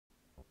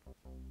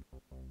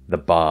the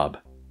Barb,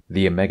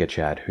 the Omega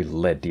Chad who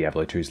led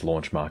Diablo 2's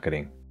launch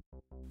marketing.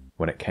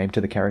 When it came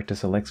to the character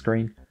select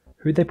screen,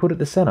 who'd they put at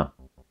the center?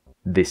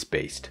 This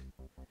beast.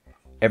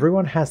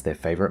 Everyone has their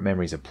favourite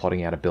memories of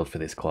plotting out a build for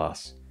this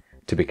class.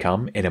 To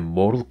become an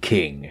immortal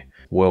king,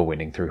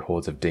 whirlwinding through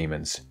hordes of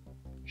demons,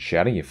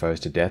 shouting your foes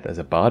to death as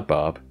a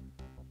barb,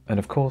 and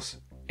of course,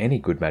 any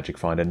good magic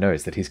finder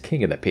knows that he's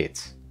king of the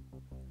pits.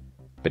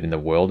 But in the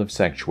world of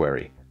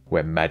Sanctuary,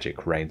 where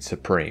magic reigns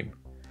supreme,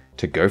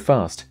 to go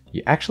fast,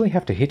 you actually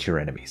have to hit your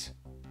enemies.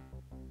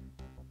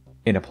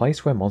 In a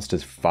place where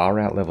monsters far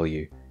outlevel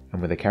you,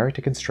 and with a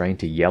character constrained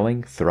to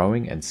yelling,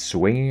 throwing, and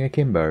swinging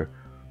akimbo,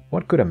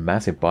 what good are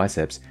massive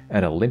biceps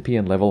and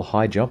Olympian-level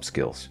high jump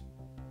skills?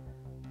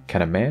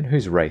 Can a man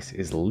whose race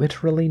is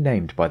literally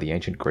named by the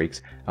ancient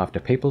Greeks after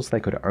peoples they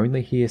could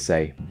only hear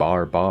say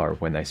bar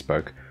when they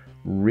spoke,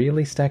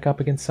 really stack up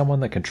against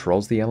someone that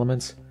controls the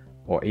elements,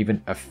 or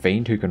even a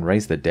fiend who can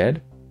raise the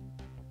dead?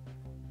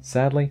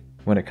 Sadly,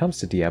 when it comes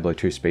to Diablo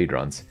 2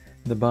 speedruns,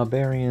 the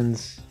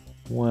barbarians,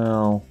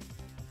 well...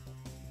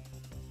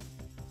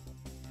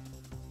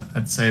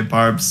 I'd say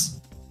Barb's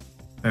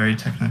very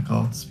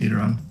technical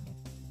speedrun.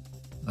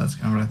 That's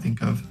kind of what I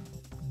think of.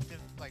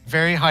 Like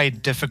very high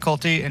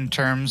difficulty in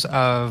terms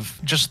of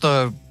just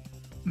the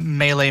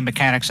melee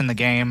mechanics in the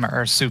game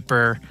are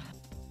super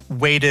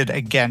weighted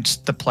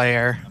against the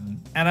player.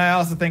 And I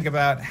also think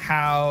about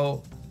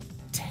how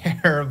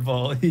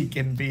terrible he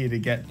can be to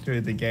get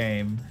through the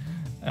game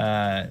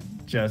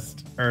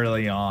just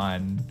early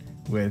on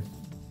with,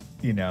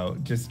 you know,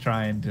 just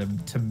trying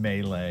to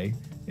melee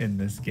in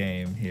this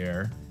game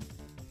here.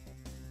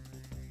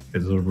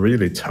 It's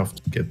really tough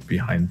to get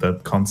behind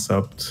that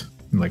concept,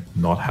 like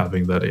not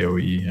having that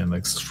AoE and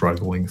like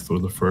struggling through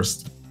the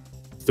first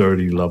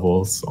 30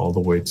 levels all the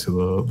way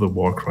to the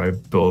Warcry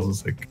build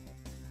is like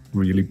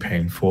really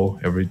painful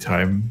every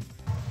time.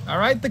 All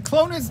right, the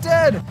clone is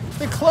dead.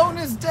 The clone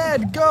is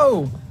dead.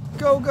 Go.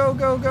 Go, go,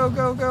 go, go,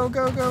 go, go,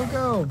 go, go,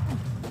 go.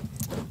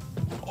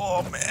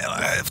 Oh man,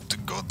 I have to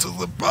go to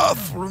the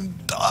bathroom,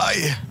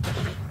 die.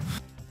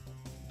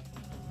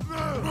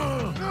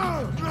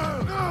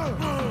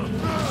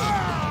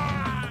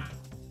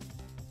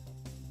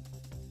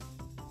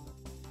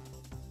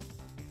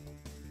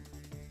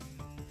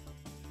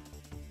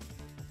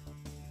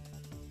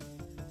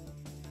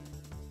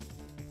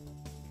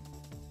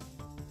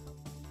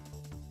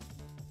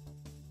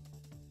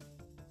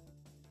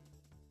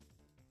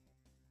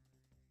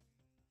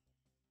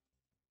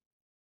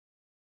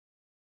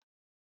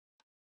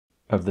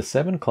 Of the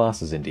 7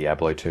 classes in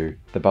Diablo 2,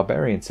 the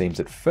Barbarian seems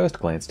at first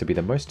glance to be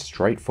the most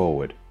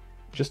straightforward.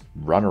 Just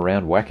run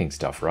around whacking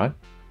stuff, right?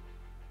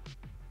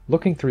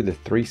 Looking through the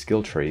 3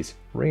 skill trees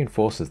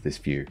reinforces this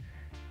view,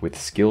 with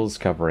skills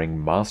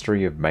covering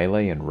mastery of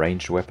melee and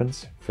ranged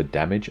weapons for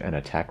damage and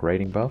attack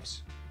rating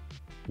buffs,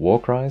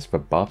 war cries for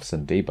buffs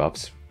and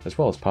debuffs, as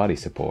well as party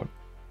support,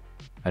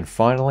 and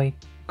finally,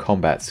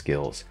 combat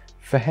skills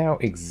for how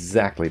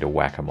exactly to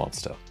whack a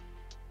monster.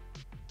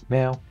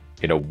 Now,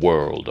 in a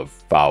world of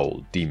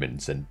foul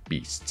demons and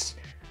beasts,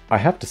 I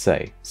have to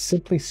say,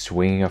 simply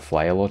swinging a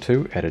flail or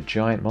two at a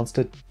giant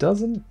monster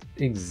doesn't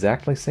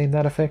exactly seem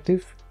that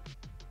effective.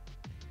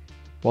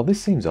 While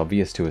this seems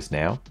obvious to us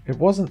now, it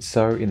wasn't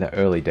so in the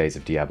early days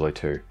of Diablo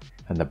 2,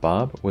 and the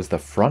Barb was the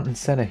front and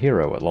center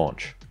hero at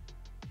launch.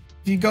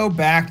 If you go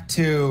back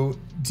to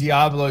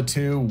Diablo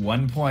 2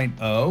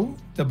 1.0,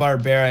 the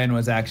Barbarian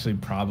was actually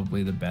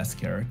probably the best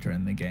character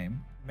in the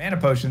game. Mana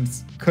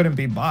potions couldn't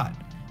be bought.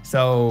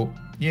 So,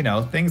 you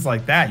know, things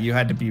like that you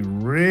had to be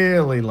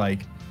really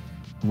like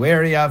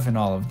wary of and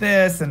all of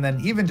this. And then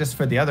even just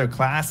for the other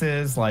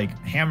classes, like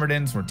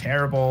Hammerdins were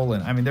terrible.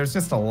 And I mean, there's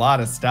just a lot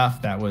of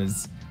stuff that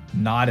was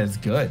not as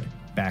good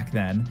back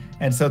then.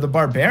 And so the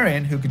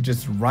Barbarian, who could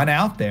just run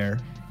out there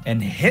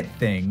and hit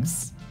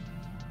things,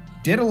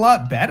 did a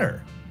lot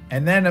better.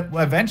 And then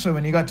eventually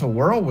when you got to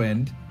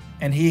Whirlwind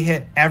and he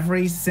hit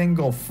every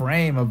single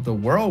frame of the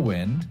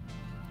Whirlwind,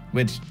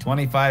 which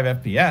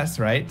 25 FPS,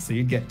 right? So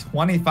you'd get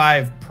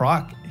 25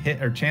 proc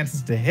hit or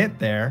chances to hit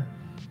there.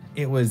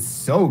 It was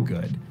so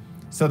good.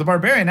 So the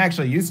Barbarian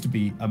actually used to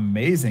be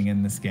amazing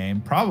in this game,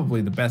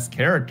 probably the best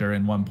character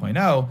in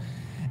 1.0.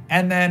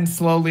 And then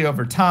slowly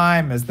over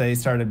time, as they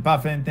started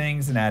buffing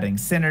things and adding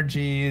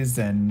synergies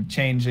and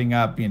changing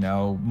up, you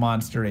know,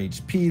 monster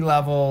HP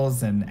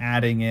levels and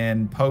adding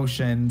in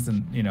potions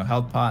and, you know,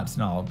 health pots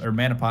and all, or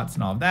mana pots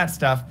and all of that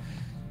stuff,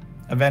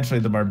 eventually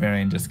the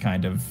Barbarian just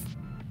kind of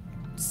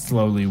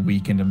slowly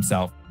weakened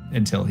himself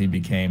until he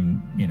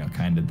became, you know,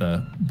 kind of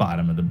the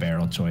bottom of the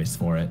barrel choice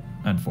for it,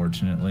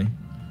 unfortunately.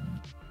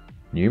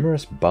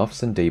 Numerous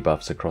buffs and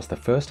debuffs across the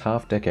first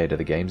half decade of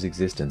the game's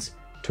existence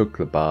took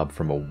the Barb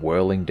from a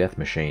whirling death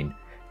machine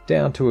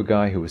down to a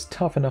guy who was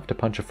tough enough to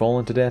punch a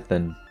fallen to death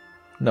and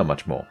not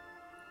much more.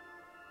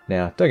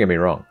 Now, don't get me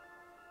wrong,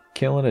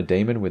 killing a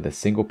demon with a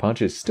single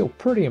punch is still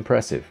pretty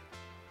impressive,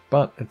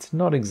 but it's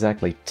not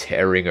exactly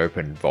tearing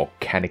open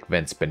volcanic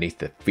vents beneath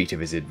the feet of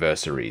his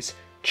adversaries,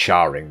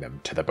 charring them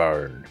to the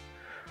bone.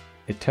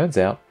 It turns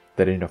out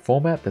that in a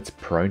format that's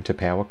prone to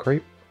power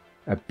creep,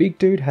 A big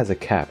dude has a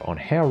cap on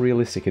how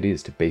realistic it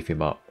is to beef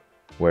him up,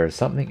 whereas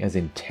something as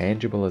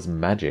intangible as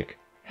magic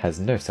has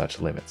no such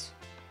limits.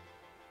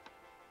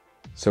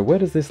 So where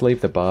does this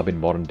leave the barb in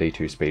modern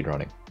D2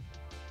 speedrunning?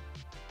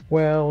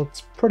 Well,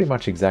 it's pretty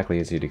much exactly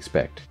as you'd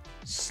expect,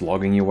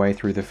 slogging your way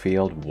through the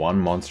field one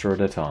monster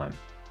at a time.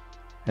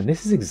 And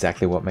this is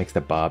exactly what makes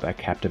the barb a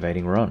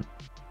captivating run.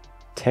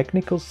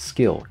 Technical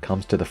skill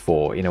comes to the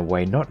fore in a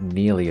way not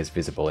nearly as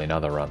visible in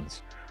other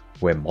runs,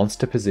 where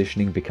monster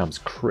positioning becomes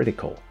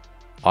critical,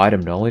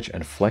 item knowledge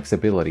and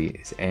flexibility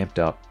is amped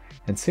up,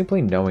 and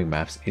simply knowing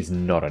maps is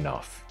not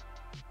enough.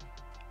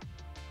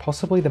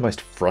 Possibly the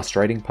most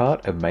frustrating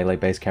part of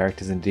melee-based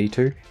characters in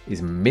D2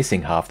 is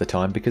missing half the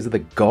time because of the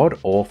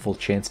god-awful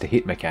chance to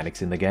hit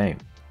mechanics in the game.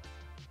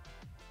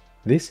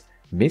 This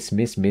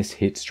miss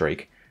hit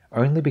streak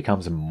only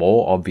becomes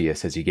more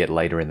obvious as you get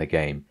later in the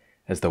game,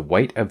 as the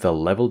weight of the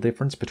level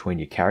difference between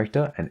your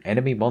character and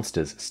enemy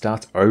monsters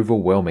starts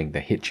overwhelming the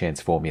hit chance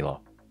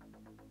formula.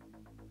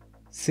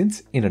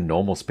 Since in a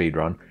normal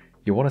speedrun,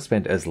 you want to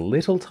spend as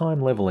little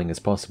time leveling as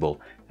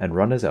possible, and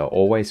runners are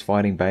always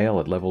fighting Bale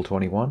at level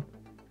 21,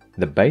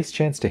 the base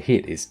chance to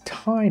hit is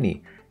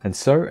tiny, and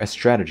so a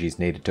strategy is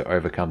needed to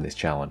overcome this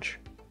challenge.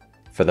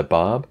 For the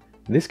barb,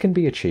 this can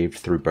be achieved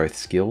through both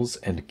skills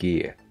and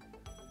gear.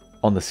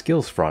 On the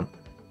skills front,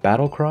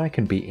 Battle Cry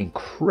can be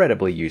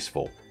incredibly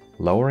useful,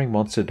 lowering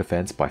monster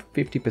defense by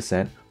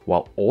 50%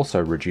 while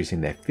also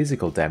reducing their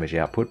physical damage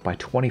output by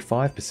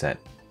 25%.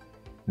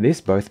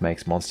 This both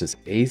makes monsters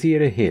easier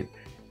to hit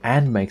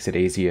and makes it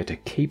easier to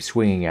keep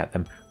swinging at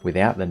them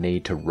without the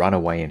need to run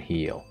away and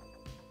heal.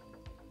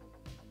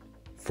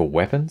 For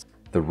weapons,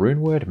 the rune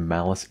word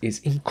Malice is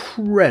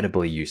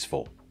incredibly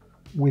useful.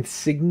 With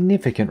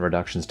significant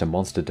reductions to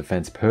monster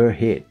defense per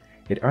hit,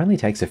 it only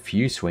takes a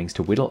few swings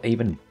to whittle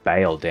even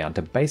Bale down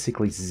to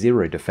basically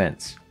zero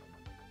defense.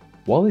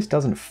 While this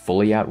doesn't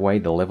fully outweigh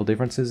the level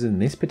differences in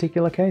this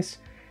particular case,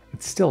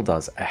 it still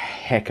does a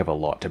heck of a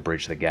lot to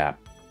bridge the gap.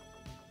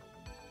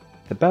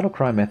 The Battle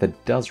Cry method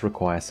does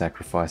require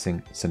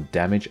sacrificing some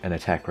damage and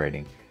attack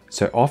rating,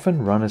 so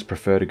often runners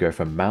prefer to go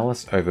for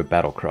Malice over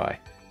Battle Cry,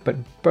 but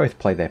both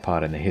play their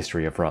part in the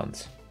history of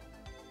runs.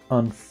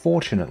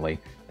 Unfortunately,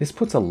 this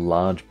puts a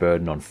large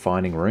burden on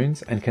finding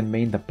runes and can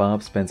mean the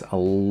barb spends a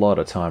lot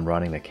of time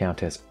running the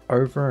Countess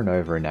over and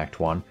over in Act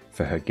 1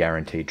 for her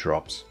guaranteed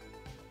drops.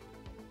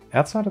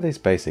 Outside of these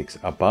basics,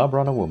 a barb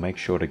runner will make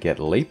sure to get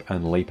leap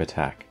and leap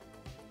attack.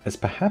 As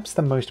perhaps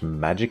the most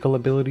magical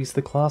abilities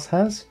the class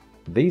has,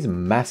 these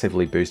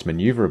massively boost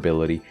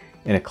maneuverability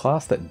in a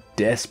class that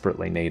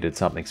desperately needed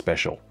something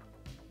special.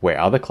 Where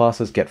other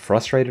classes get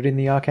frustrated in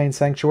the Arcane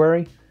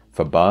Sanctuary,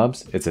 for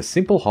barbs it's a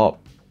simple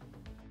hop.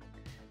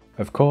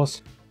 Of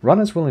course,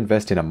 runners will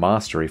invest in a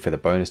mastery for the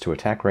bonus to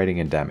attack rating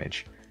and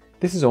damage.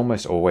 This is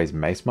almost always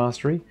mace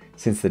mastery,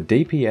 since the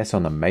DPS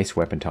on the mace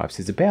weapon types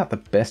is about the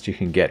best you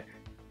can get,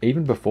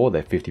 even before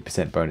their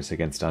 50% bonus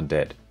against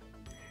undead.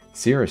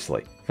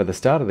 Seriously, for the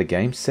start of the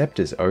game,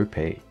 Scepter's OP.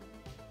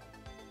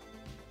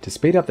 To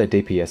speed up their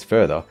DPS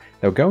further,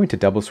 they'll go into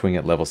double swing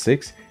at level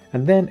 6,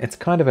 and then it's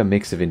kind of a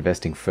mix of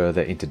investing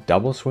further into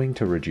double swing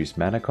to reduce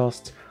mana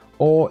costs,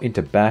 or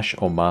into bash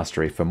or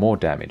mastery for more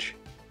damage,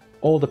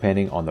 all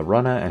depending on the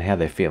runner and how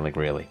they're feeling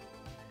really.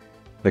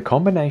 The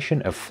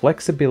combination of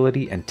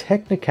flexibility and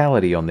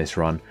technicality on this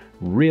run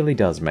really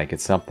does make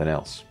it something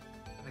else.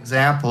 An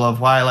example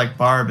of why I like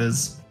barb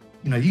is,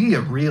 you can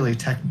get really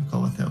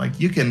technical with it. Like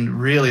you can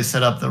really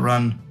set up the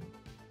run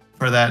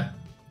for that,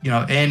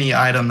 any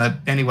item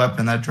any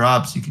weapon that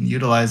drops, you can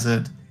utilize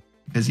it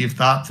because you've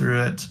thought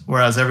through it.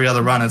 Whereas every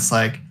other run, it's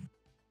like,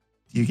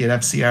 do you get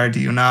FCR? Do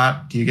you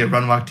not? Do you get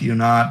run walk? Do you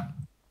not?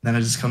 Then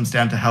it just comes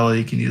down to how well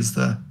you can use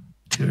the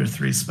 2 or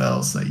 3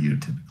 spells that you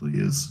typically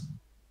use.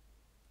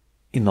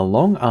 In the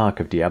long arc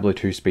of Diablo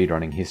 2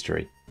 speedrunning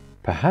history,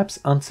 perhaps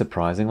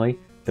unsurprisingly,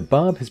 the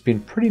barb has been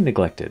pretty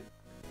neglected.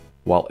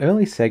 While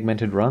early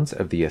segmented runs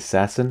of the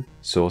Assassin,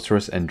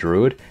 Sorceress and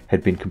Druid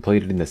had been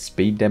completed in the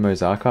Speed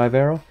Demos archive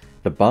era,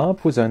 the barb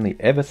was only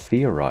ever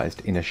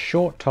theorized in a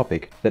short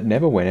topic that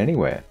never went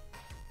anywhere.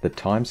 The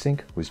time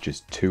sink was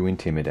just too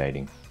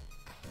intimidating.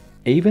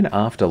 Even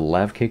after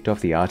Lav kicked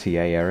off the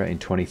RTA era in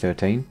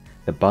 2013,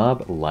 the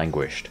barb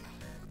languished.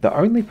 The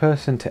only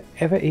person to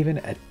ever even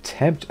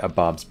attempt a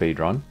barb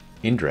speedrun,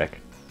 Indrek,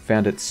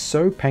 found it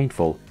so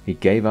painful he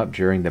gave up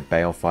during the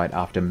Bale fight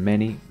after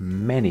many,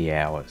 many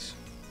hours.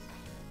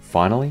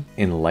 Finally,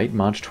 in late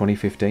March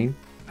 2015,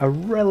 a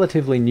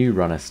relatively new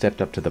runner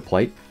stepped up to the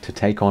plate to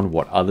take on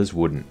what others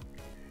wouldn't.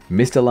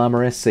 Mr.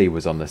 Llama SC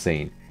was on the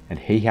scene, and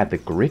he had the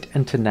grit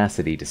and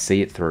tenacity to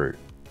see it through.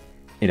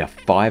 In a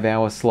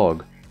 5-hour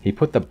slog, he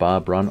put the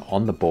barb run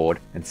on the board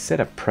and set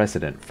a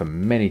precedent for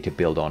many to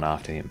build on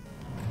after him.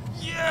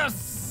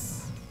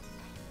 Yes!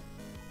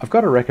 I've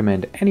got to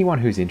recommend anyone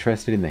who's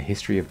interested in the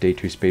history of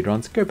D2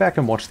 speedruns go back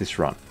and watch this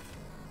run.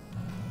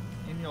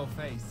 In your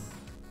face.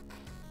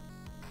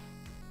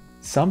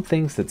 Some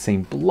things that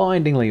seem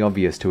blindingly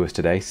obvious to us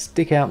today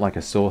stick out like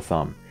a sore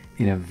thumb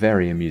in a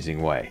very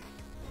amusing way.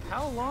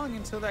 How long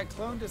until that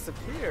clone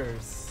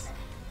disappears?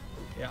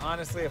 Yeah,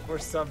 honestly, if we're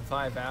sub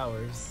 5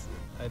 hours,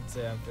 I'd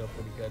say I feel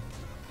pretty good.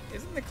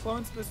 Isn't the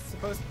clone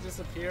supposed to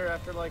disappear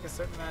after like a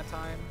certain amount of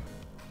time?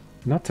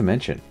 Not to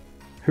mention,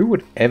 who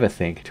would ever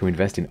think to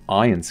invest in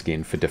iron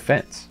skin for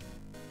defense?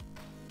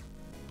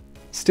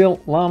 Still,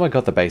 Llama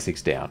got the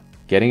basics down,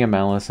 getting a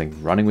malice and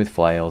running with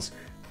flails,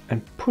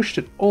 and pushed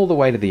it all the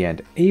way to the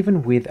end,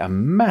 even with a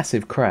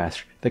massive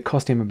crash that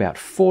cost him about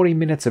 40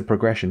 minutes of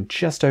progression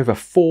just over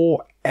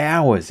 4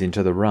 hours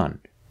into the run.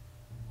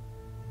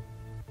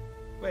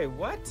 Wait,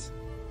 what?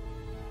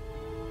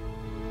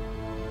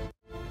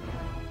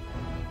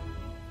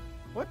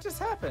 What just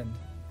happened?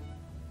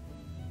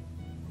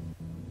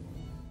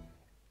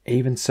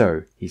 Even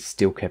so, he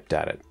still kept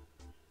at it.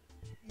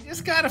 You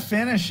just gotta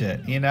finish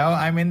it, you know?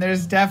 I mean,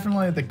 there's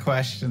definitely the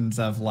questions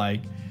of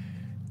like,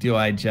 do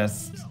I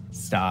just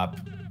stop,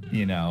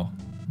 you know?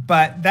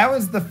 But that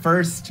was the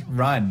first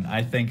run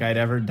I think I'd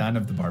ever done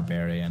of the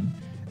Barbarian.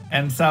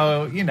 And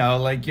so, you know,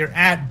 like you're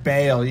at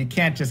Bale, you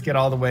can't just get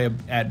all the way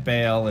at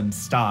Bale and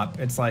stop.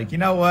 It's like, you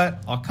know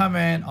what? I'll come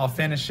in, I'll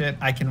finish it.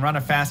 I can run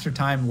a faster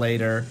time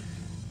later.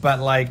 But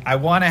like, I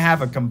want to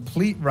have a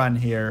complete run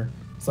here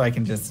so I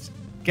can just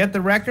get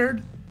the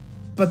record,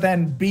 but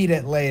then beat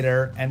it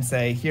later and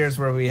say, here's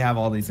where we have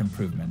all these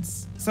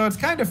improvements. So it's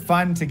kind of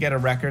fun to get a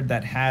record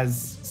that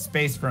has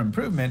space for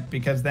improvement,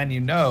 because then you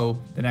know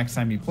the next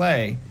time you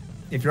play,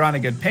 if you're on a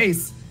good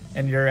pace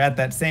and you're at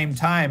that same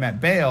time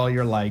at Bale,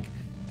 you're like,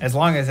 as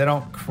long as I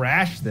don't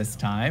crash this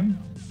time,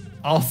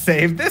 I'll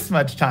save this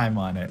much time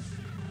on it.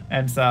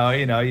 And so,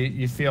 you know,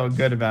 you feel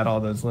good about all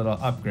those little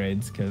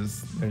upgrades,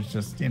 because there's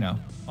just, you know,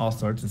 all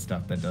sorts of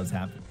stuff that does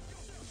happen.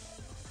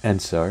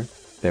 And so,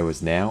 there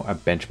was now a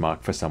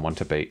benchmark for someone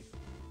to beat.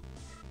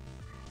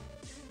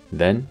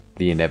 Then,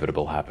 the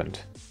inevitable happened.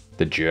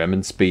 The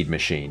German speed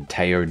machine,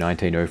 Teo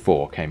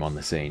 1904, came on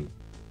the scene.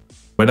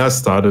 When I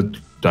started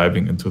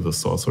diving into the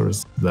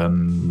sorcerers,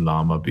 then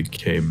Llama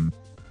became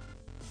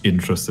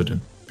interested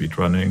in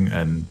speedrunning,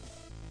 and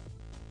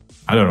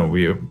I don't know,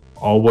 we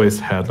always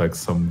had like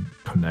some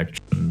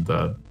connection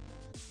that,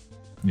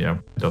 yeah,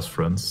 made us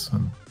friends,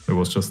 and it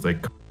was just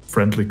like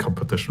friendly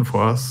competition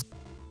for us,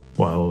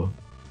 while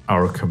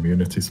our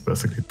communities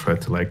basically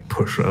tried to like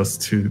push us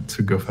to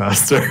go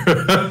faster.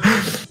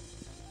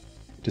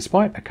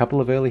 Despite a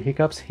couple of early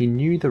hiccups, he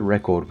knew the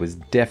record was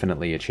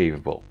definitely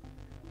achievable.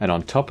 And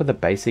on top of the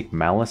basic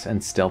malice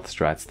and stealth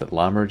strats that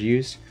Llama had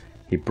used,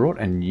 he brought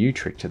a new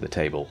trick to the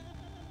table: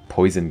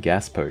 poison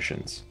gas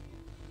potions.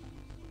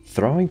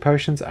 Throwing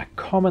potions are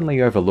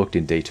commonly overlooked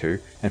in D2,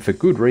 and for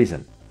good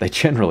reason. They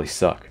generally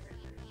suck.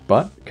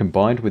 But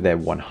combined with their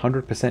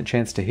 100%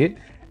 chance to hit,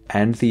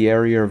 and the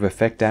area of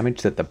effect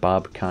damage that the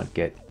barb can't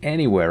get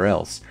anywhere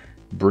else,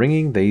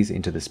 bringing these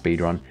into the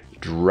speedrun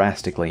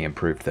drastically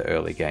improved the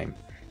early game,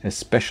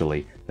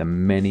 especially the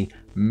many,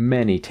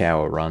 many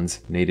tower runs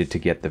needed to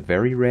get the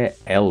very rare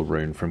L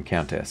rune from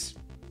Countess.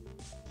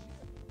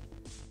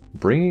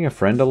 Bringing a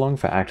friend along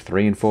for Act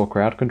 3 and 4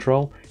 crowd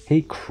control,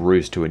 he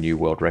cruised to a new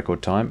world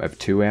record time of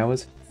 2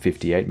 hours,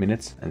 58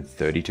 minutes and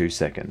 32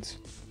 seconds.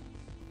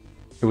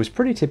 It was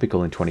pretty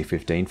typical in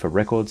 2015 for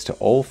records to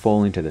all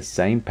fall into the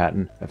same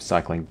pattern of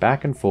cycling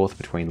back and forth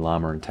between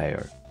Llama and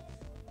Teo.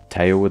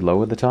 Teo would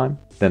lower the time,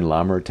 then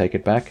Llama would take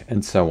it back,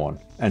 and so on,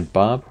 and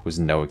Barb was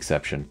no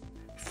exception.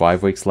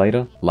 5 weeks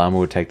later, Llama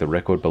would take the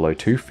record below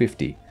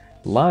 250,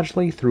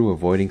 largely through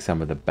avoiding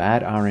some of the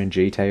bad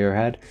RNG Teo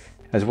had,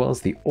 as well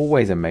as the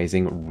always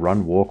amazing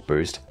run-walk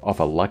boost off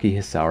a lucky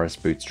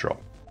Hisaris boots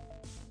drop.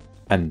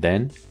 And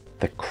then,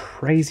 the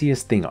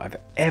craziest thing I've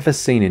ever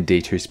seen in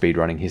D2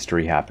 speedrunning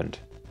history happened.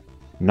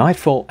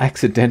 Nightfall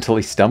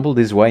accidentally stumbled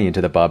his way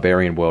into the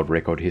Barbarian world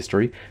record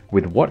history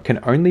with what can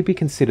only be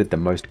considered the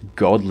most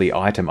godly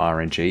item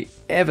RNG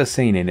ever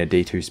seen in a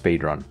D2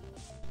 speedrun.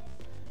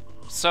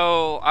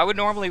 So, I would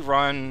normally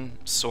run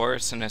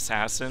Source and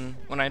Assassin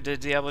when I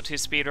did Diablo 2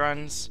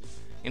 speedruns.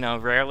 You know,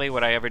 rarely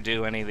would I ever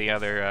do any of the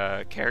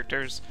other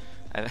characters,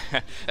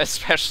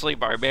 especially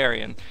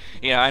Barbarian.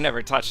 You know, I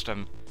never touched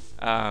him.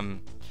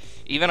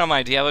 Even on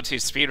my Diablo 2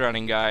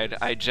 speedrunning guide,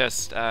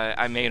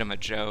 I made him a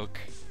joke.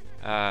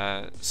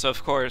 So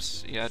of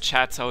course, yeah,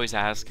 chat's always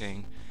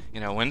asking,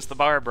 you know, when's the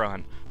barb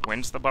run?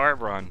 When's the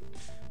barb run?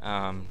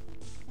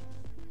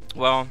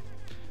 Well,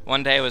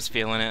 one day I was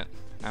feeling it.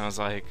 I was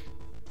like,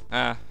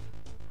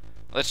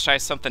 let's try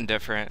something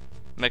different.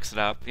 Mix it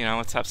up, you know,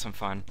 let's have some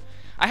fun.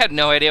 I had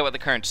no idea what the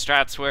current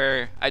strats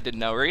were. I did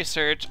no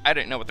research. I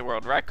didn't know what the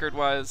world record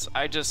was.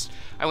 I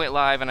went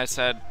live and I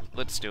said,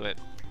 let's do it.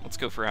 Let's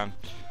go for round.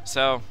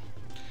 So,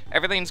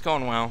 everything's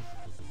going well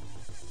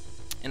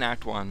in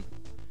Act 1.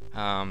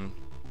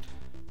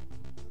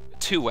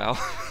 Too well.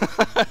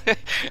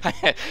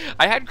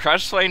 I had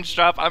Crush Flames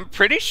drop. I'm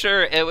pretty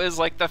sure it was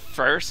like the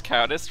first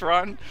Countess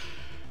run.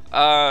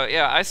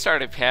 Yeah, I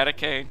started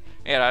panicking.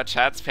 You know,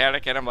 chat's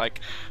panicking. I'm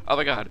like, oh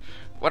my god,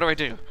 what do I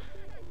do?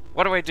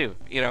 What do I do?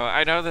 You know,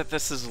 I know that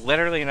this is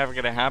literally never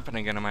going to happen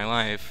again in my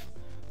life.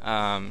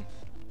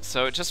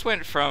 So it just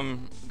went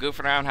from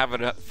goofing around,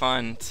 having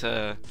fun,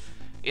 to,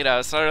 you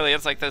know, suddenly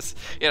it's like this,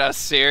 you know,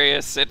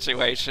 serious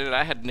situation.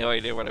 I had no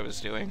idea what I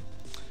was doing.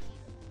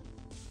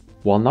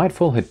 While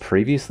Nightfall had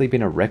previously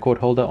been a record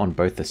holder on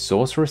both the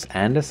Sorceress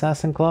and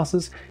Assassin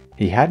classes,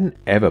 he hadn't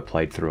ever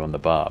played through on the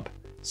Barb.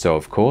 So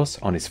of course,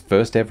 on his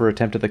first ever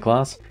attempt at the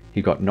class,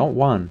 he got not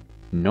 1,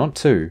 not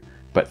 2,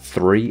 but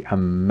 3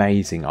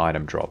 amazing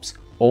item drops,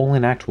 all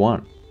in Act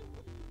 1.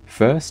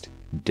 First,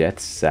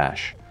 Death's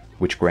Sash,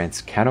 which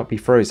grants Cannot Be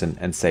Frozen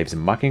and saves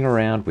mucking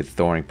around with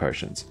thawing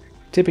potions,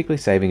 typically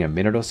saving a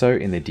minute or so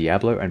in the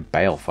Diablo and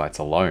Bale fights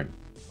alone.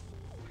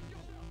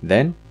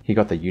 Then, he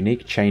got the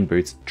unique chain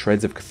boots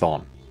Treads of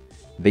Chthon.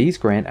 These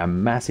grant a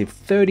massive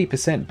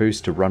 30%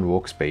 boost to run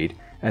walk speed,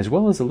 as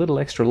well as a little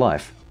extra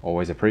life,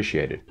 always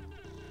appreciated.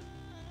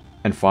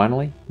 And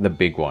finally, the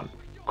big one,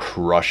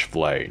 Crush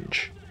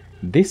Flange.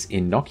 This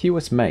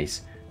innocuous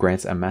mace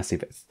grants a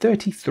massive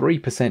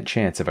 33%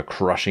 chance of a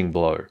crushing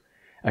blow,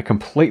 a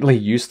completely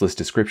useless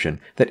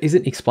description that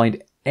isn't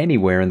explained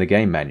anywhere in the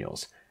game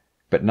manuals,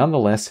 but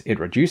nonetheless it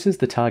reduces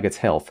the target's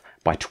health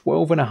by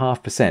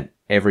 12.5%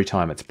 every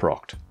time it's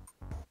procced.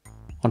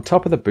 On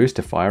top of the boost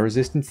to fire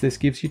resistance this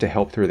gives you to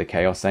help through the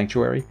Chaos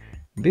Sanctuary,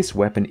 this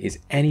weapon is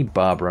any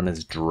barb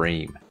runner's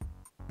dream.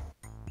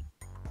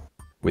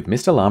 With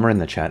Mr. Llama in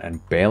the chat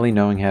and barely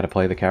knowing how to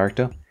play the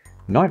character,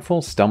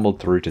 Nightfall stumbled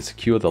through to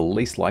secure the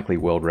least likely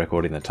world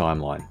record in the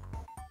timeline.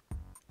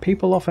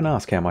 People often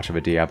ask how much of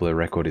a Diablo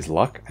record is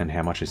luck and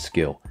how much is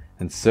skill,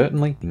 and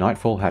certainly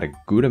Nightfall had a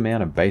good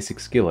amount of basic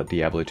skill at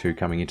Diablo 2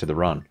 coming into the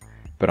run,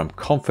 but I'm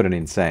confident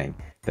in saying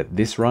that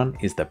this run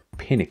is the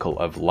pinnacle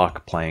of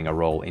luck playing a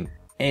role in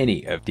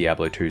any of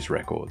Diablo 2's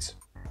records.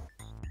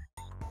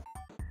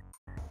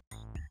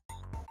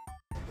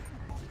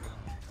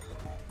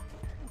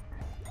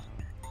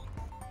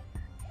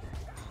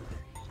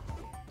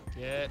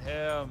 Get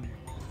him.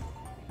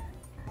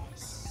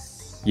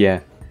 Yeah,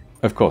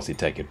 of course he'd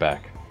take it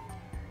back.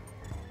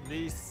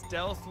 The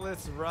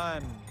stealthless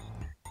run.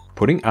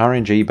 Putting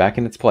RNG back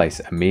in its place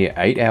a mere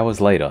 8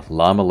 hours later,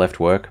 Llama left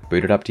work,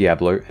 booted up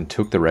Diablo, and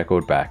took the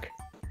record back.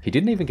 He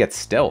didn't even get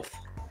stealth.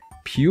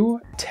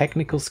 Pure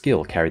technical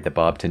skill carried the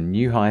Barb to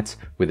new heights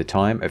with a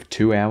time of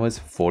 2 hours,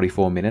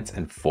 44 minutes,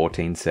 and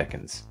 14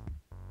 seconds.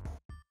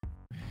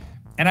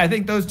 And I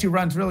think those two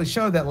runs really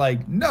show that,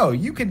 like, no,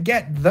 you could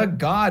get the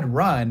god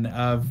run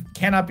of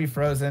Cannot Be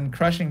Frozen,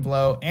 Crushing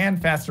Blow,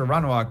 and Faster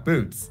Run Walk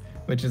boots,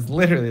 which is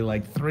literally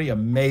like 3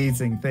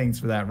 amazing things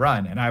for that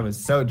run. And I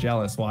was so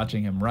jealous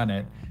watching him run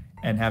it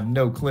and have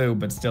no clue,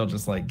 but still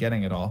just like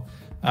getting it all.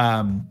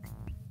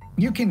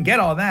 You can get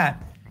all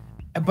that,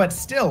 but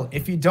still,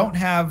 if you don't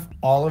have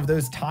all of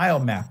those tile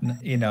map,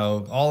 you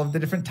know, all of the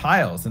different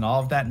tiles and all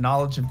of that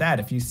knowledge of that,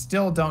 if you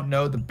still don't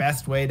know the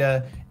best way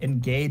to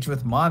engage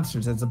with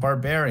monsters as a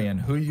barbarian,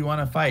 who you want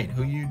to fight,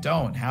 who you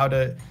don't, how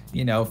to,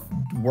 you know,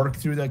 work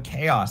through the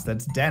chaos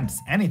that's dense,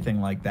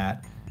 anything like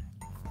that,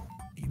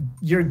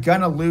 you're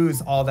gonna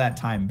lose all that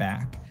time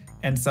back.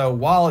 And so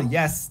while,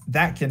 yes,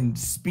 that can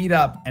speed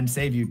up and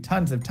save you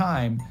tons of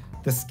time,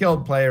 the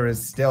skilled player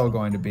is still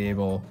going to be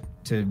able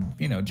to,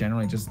 you know,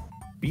 generally just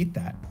beat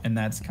that. And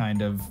that's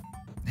kind of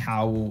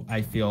how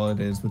I feel it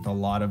is with a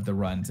lot of the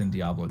runs in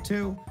Diablo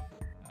 2.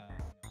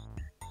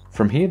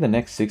 From here, the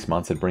next 6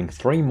 months would bring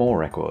 3 more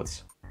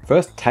records.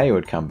 First, Teo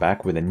would come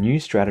back with a new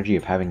strategy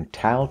of having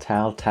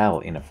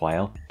Tal in a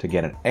flail to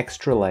get an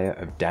extra layer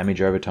of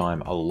damage over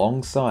time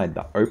alongside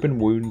the open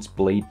wounds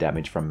bleed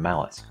damage from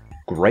Malice,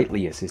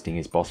 greatly assisting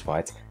his boss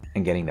fights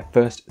and getting the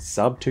first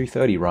sub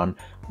 230 run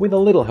with a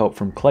little help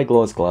from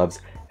Clegla's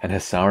gloves and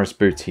Hasaris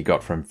boots he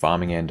got from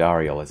farming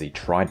Andariel as he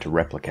tried to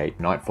replicate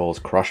Nightfall's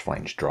Crush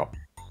Flange drop.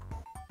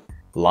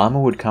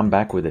 Llama would come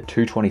back with a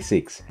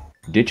 226,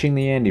 ditching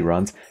the Andy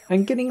runs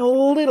and getting a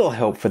little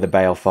help for the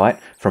Bale fight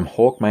from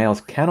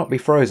Hawkmail's Cannot Be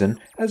Frozen,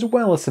 as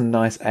well as some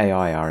nice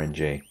AI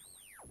RNG.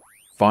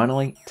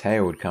 Finally,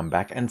 Teo would come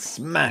back and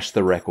smash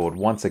the record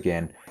once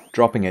again,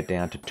 dropping it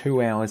down to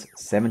 2 hours,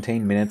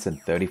 17 minutes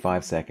and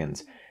 35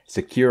 seconds,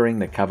 securing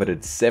the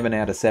coveted 7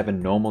 out of 7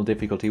 normal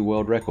difficulty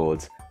world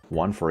records,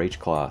 1 for each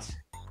class.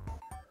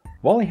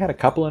 While he had a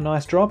couple of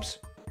nice drops,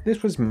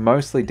 this was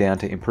mostly down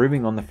to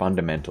improving on the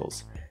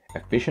fundamentals,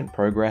 efficient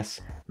progress,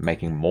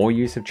 making more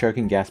use of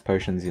choking gas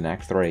potions in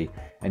Act 3,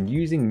 and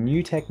using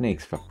new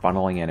techniques for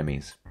funneling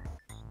enemies.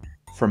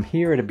 From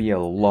here it'd be a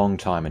long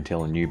time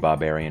until a new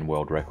Barbarian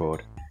world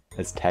record.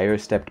 As Teo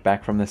stepped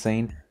back from the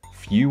scene,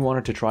 few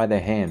wanted to try their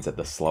hands at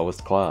the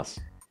slowest class.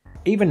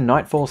 Even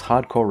Nightfall's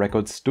hardcore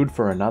record stood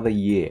for another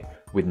year,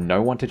 with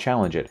no one to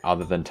challenge it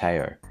other than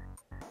Teo.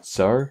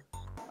 So,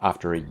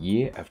 after a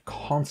year of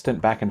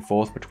constant back and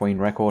forth between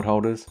record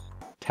holders,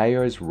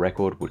 Teo's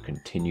record would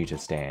continue to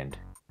stand.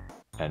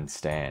 And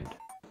stand.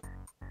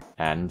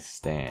 And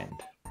stand.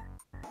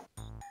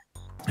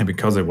 And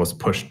because it was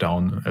pushed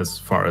down as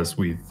far as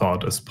we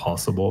thought as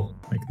possible,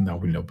 like now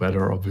we know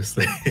better,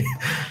 obviously.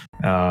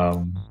 Yeah,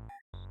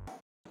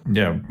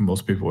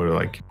 most people were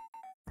like,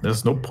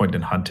 there's no point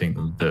in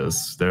hunting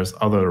this. There's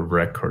other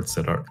records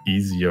that are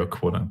easier,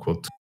 quote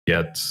unquote, to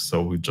get,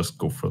 so we just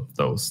go for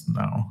those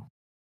now.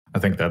 I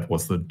think that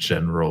was the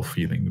general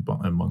feeling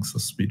amongst the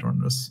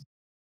speedrunners.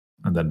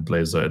 And then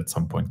Blazer at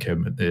some point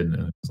came in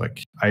and was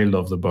like, I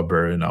love the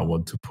Barbarian, I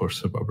want to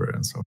push the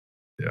Barbarian. So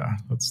Yeah,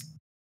 let's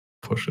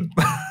push it.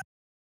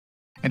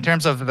 In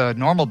terms of the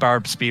normal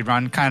barb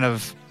speedrun,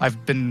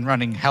 I've been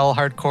running hell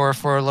hardcore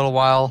for a little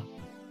while.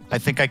 I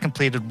think I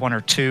completed 1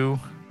 or 2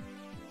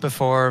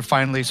 before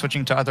finally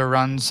switching to other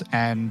runs,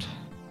 and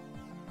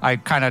I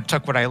kind of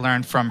took what I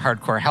learned from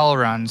hardcore hell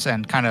runs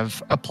and kind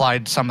of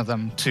applied some of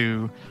them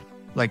to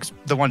like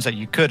the ones that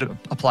you could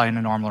apply in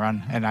a normal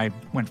run, and I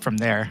went from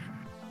there.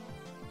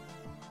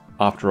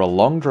 After a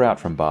long drought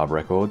from barb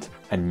records,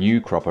 a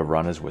new crop of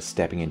runners was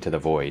stepping into the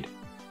void.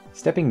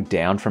 Stepping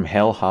down from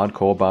hell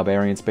hardcore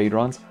barbarian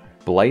speedruns,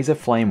 Blazer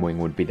Flamewing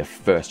would be the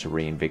first to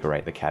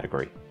reinvigorate the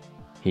category.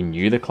 He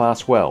knew the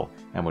class well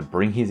and would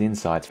bring his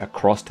insights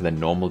across to the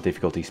normal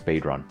difficulty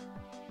speedrun.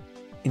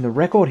 In the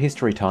record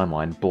history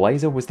timeline,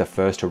 Blazer was the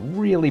first to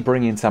really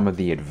bring in some of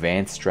the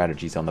advanced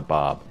strategies on the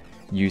barb,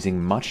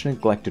 using much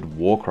neglected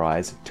war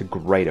cries to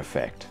great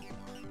effect.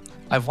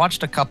 I've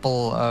watched a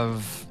couple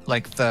of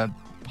like the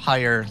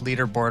higher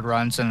leaderboard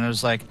runs, and it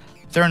was like,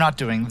 they're not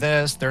doing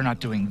this, they're not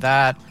doing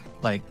that,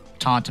 like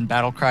taunt and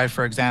battle cry,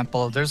 for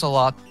example. There's a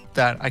lot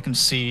that I can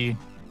see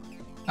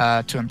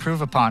to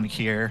improve upon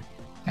here.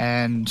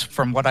 And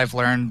from what I've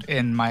learned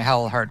in my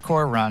hell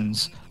hardcore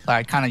runs,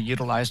 I kind of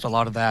utilized a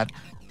lot of that,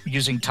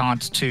 using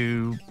taunt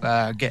to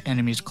get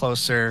enemies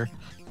closer,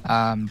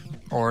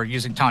 or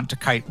using taunt to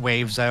kite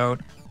waves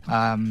out,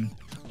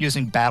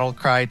 using battle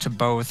cry to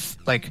both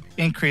like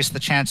increase the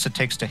chance it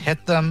takes to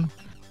hit them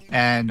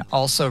and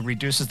also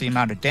reduces the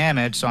amount of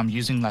damage, so I'm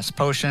using less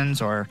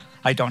potions, or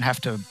I don't have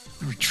to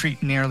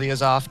retreat nearly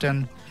as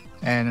often,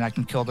 and I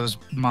can kill those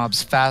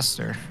mobs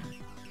faster.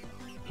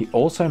 He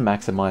also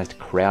maximized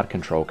crowd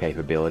control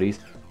capabilities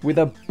with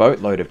a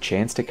boatload of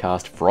chance to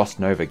cast Frost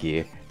Nova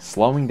gear,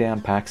 slowing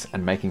down packs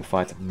and making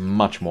fights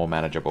much more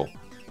manageable.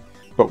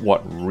 But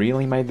what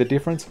really made the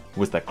difference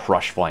was the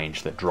crush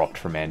flange that dropped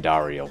from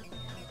Andariel.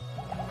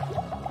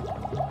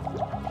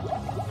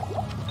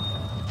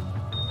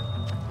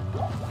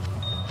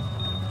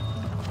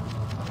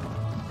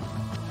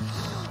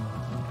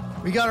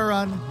 We gotta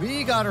run.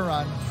 We gotta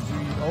run.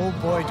 Oh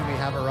boy, do we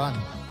have a run.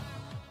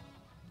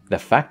 The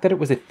fact that it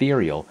was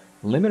ethereal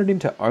limited him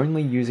to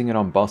only using it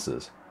on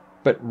bosses,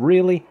 but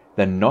really,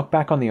 the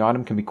knockback on the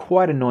item can be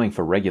quite annoying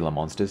for regular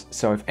monsters,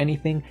 so if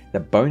anything, the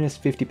bonus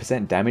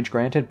 50% damage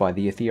granted by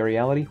the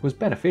ethereality was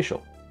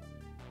beneficial.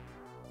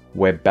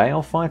 Where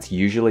Bale fights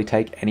usually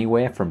take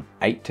anywhere from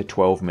 8 to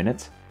 12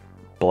 minutes,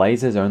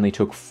 Blazers only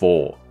took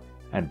 4,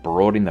 and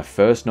brought in the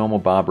first normal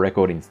barb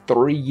record in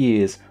 3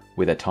 years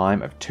with a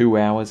time of 2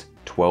 hours,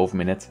 12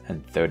 minutes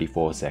and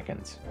 34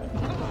 seconds.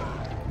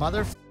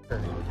 Motherfucker.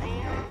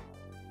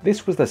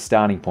 This was the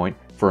starting point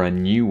for a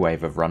new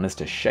wave of runners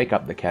to shake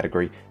up the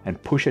category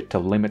and push it to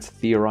limits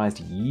theorized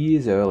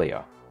years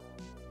earlier.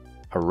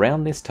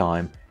 Around this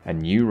time, a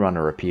new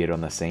runner appeared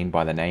on the scene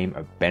by the name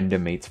of Bender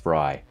Meets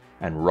Fry,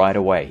 and right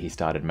away he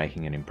started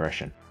making an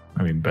impression.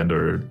 I mean,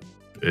 Bender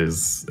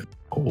is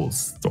a whole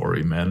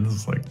story, man.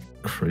 It's like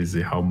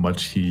crazy how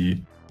much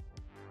he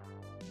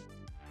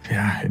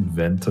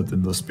invented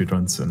in the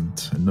speedruns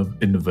and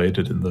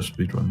innovated in the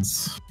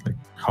speedruns. Like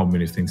how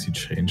many things he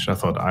changed. I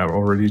thought I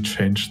already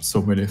changed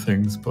so many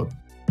things, but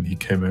when he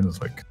came in, it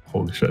was like,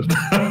 holy shit.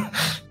 I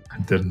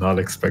did not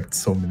expect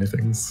so many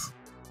things.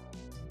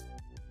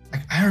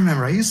 I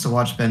remember I used to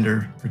watch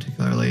Bender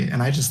particularly,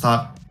 and I just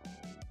thought,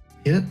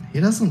 he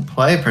doesn't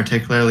play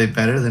particularly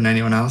better than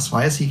anyone else.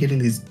 Why is he getting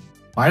these?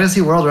 Why does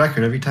he world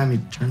record every time he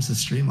turns his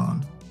stream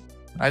on?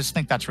 I just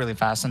think that's really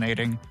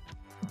fascinating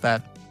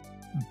that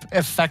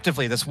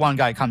effectively this one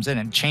guy comes in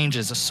and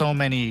changes so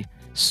many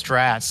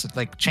strats,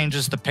 like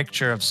changes the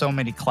picture of so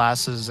many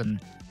classes and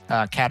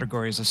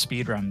categories of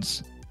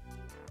speedruns.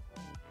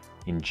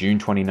 In June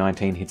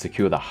 2019, he'd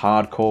secure the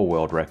hardcore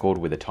world record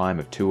with a time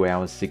of 2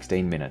 hours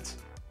 16 minutes.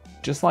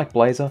 Just like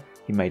Blazer,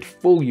 he made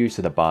full use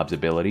of the barb's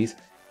abilities,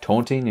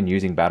 taunting and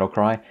using battle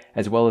cry,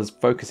 as well as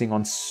focusing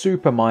on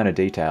super minor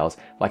details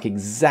like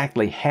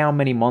exactly how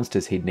many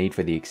monsters he'd need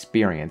for the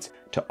experience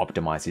to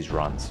optimize his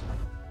runs.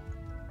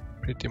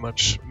 Pretty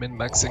much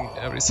min-maxing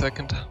every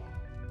second.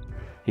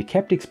 He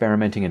kept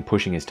experimenting and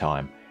pushing his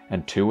time,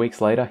 and 2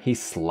 weeks later he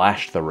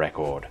slashed the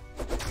record.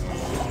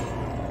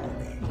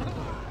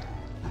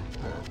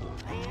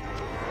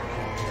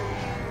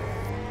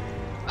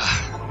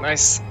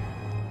 Nice.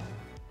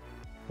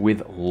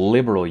 With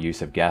liberal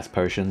use of gas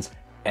potions,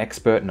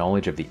 expert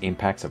knowledge of the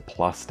impacts of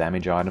plus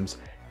damage items,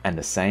 and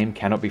the same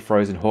cannot be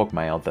frozen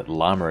hawkmail that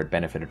Llama had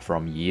benefited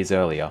from years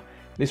earlier,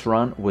 this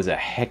run was a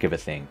heck of a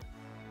thing.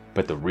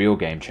 But the real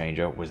game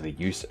changer was the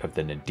use of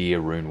the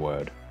Nadir rune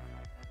word.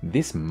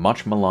 This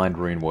much maligned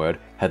rune word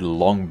had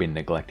long been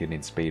neglected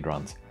in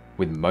speedruns,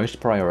 with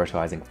most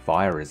prioritizing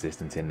fire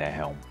resistance in their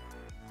helm.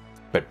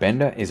 But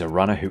Bender is a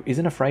runner who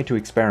isn't afraid to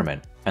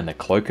experiment, and the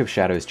Cloak of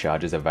Shadows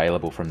charges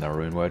available from the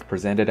rune word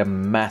presented a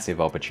massive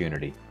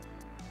opportunity.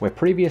 Where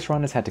previous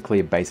runners had to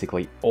clear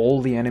basically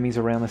all the enemies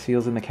around the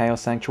seals in the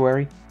Chaos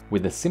Sanctuary,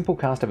 with the simple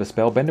cast of a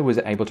spell, Bender was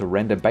able to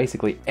render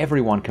basically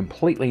everyone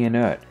completely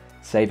inert,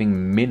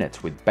 saving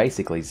minutes with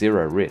basically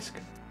zero risk.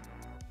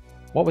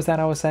 What was that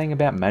I was saying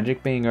about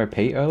magic being OP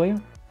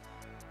earlier?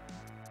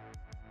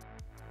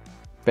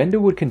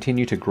 Bender would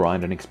continue to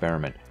grind and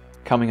experiment,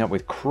 coming up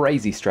with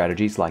crazy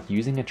strategies like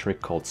using a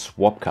trick called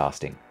swap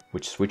casting,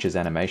 which switches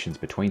animations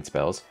between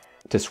spells,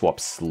 to swap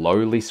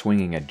slowly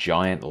swinging a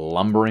giant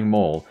lumbering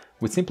maul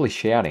with simply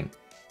shouting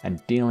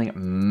and dealing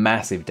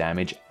massive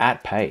damage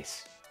at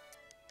pace.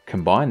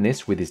 Combine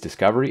this with his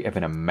discovery of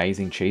an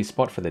amazing cheese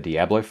spot for the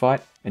Diablo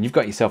fight, and you've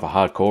got yourself a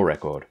hardcore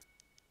record.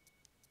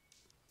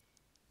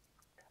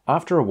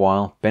 After a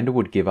while, Bender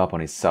would give up on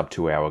his sub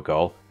 2 hour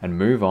goal and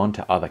move on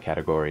to other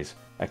categories,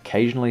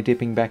 occasionally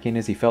dipping back in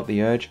as he felt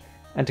the urge,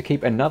 and to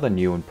keep another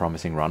new and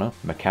promising runner,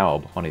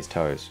 Macabre, on his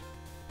toes.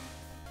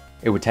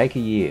 It would take a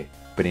year,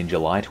 but in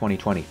July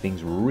 2020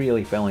 things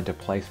really fell into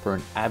place for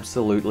an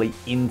absolutely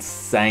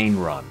insane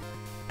run,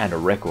 and a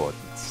record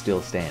that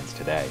still stands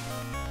today.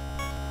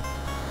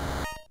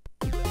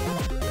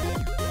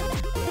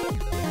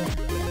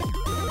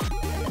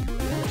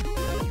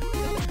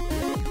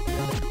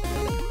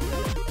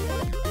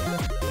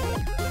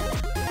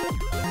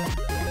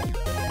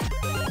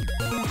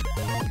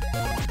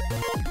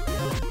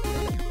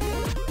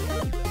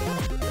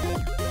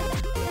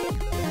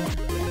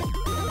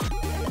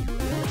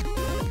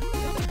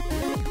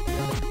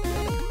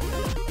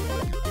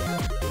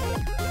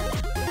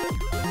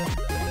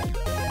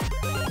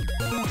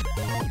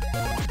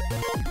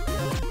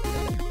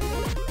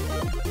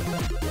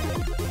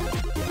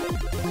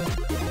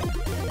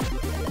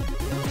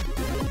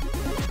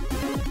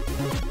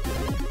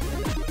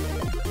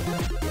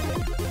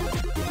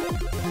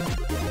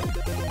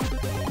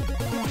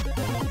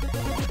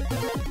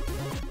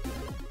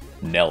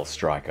 Nell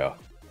Striker.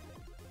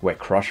 Where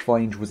Crush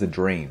Flange was a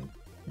dream,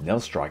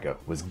 Nell Striker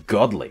was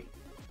godly.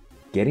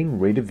 Getting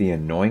rid of the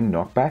annoying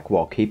knockback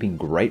while keeping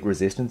great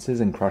resistances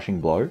and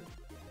crushing blow?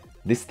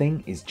 This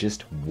thing is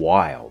just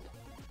wild.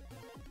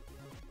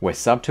 Where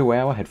sub 2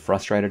 hour had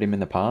frustrated him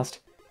in the past,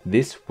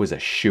 this was a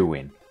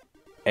shoo-in.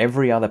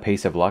 Every other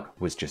piece of luck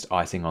was just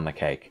icing on the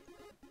cake.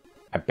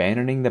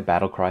 Abandoning the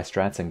battlecry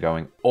strats and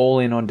going all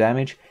in on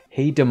damage,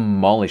 he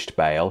demolished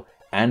Bale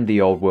and the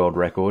old world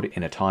record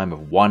in a time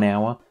of 1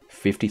 hour,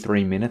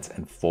 53 minutes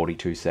and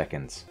 42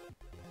 seconds.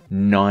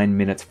 9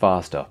 minutes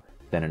faster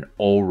than an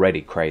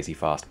already crazy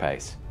fast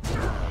pace.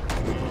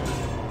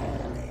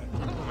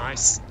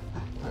 Nice.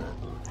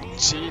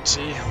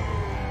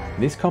 GG.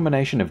 This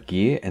combination of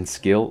gear and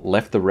skill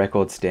left the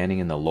record standing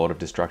in the Lord of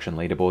Destruction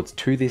leaderboards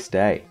to this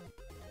day.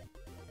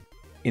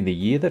 In the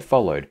year that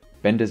followed,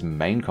 Bender's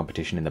main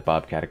competition in the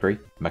barb category,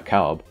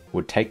 Macabre,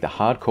 would take the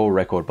hardcore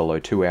record below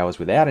 2 hours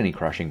without any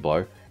crushing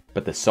blow,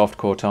 but the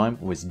softcore time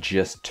was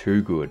just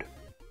too good.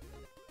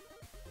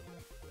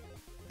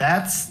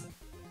 That's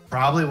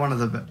probably one of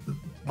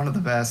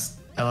the best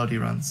LOD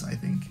runs, I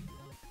think.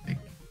 Like,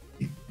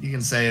 you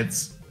can say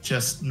it's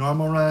just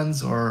normal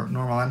runs or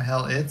normal and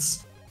hell.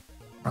 It's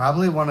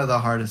probably one of the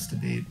hardest to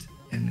beat,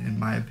 in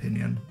my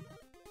opinion.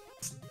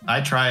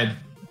 I tried.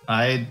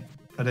 I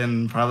put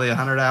in probably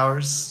 100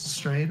 hours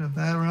straight of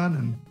that run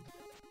and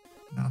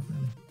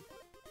nothing.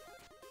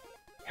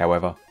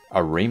 However, a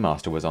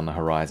remaster was on the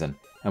horizon,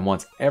 and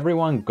once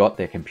everyone got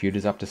their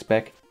computers up to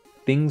spec,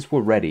 things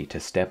were ready to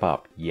step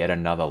up yet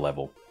another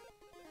level.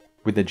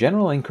 With the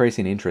general increase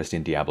in interest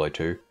in Diablo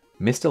 2,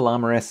 Mr.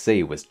 Llama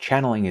SC was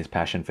channeling his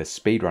passion for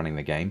speedrunning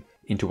the game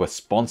into a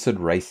sponsored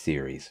race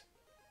series.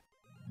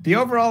 The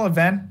overall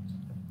event,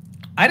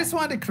 I just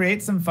wanted to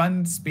create some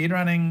fun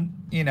speedrunning.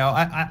 You know,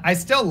 I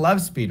still love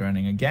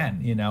speedrunning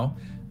again, you know,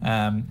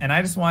 and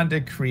I just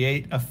wanted to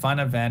create a fun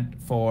event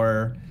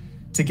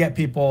to get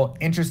people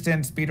interested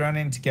in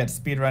speedrunning, to get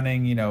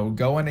speedrunning, you know,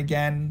 going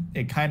again.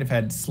 It kind of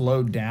had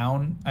slowed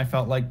down, I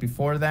felt like,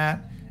 before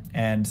that.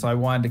 And so I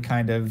wanted to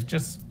kind of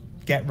just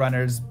get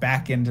runners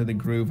back into the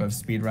groove of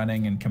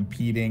speedrunning and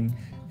competing.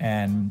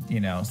 And, you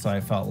know, so I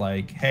felt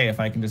like, hey,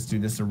 if I can just do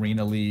this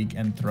arena league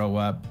and throw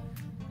up,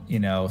 you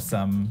know,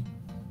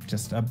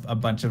 just a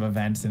bunch of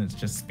events, and it's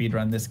just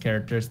speedrun this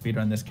character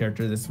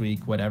this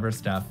week, whatever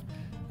stuff,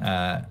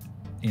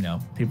 you know,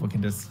 people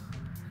can just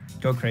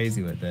go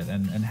crazy with it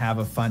and have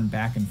a fun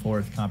back and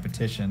forth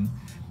competition.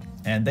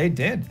 And they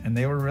did, and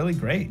they were really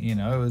great. You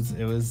know,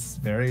 it was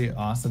very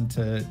awesome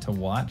to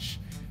watch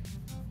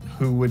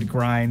who would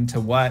grind to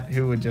what,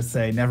 who would just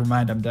say, never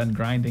mind, I'm done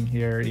grinding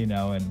here, you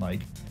know, and like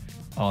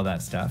all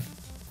that stuff.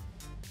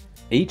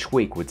 Each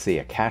week would see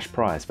a cash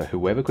prize for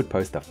whoever could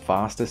post the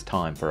fastest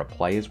time for a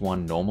player's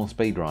one normal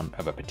speedrun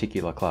of a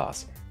particular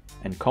class,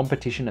 and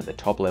competition at the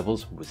top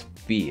levels was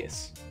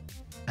fierce.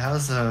 That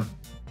was a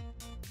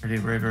pretty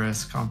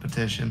rigorous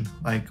competition.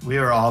 Like, we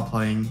were all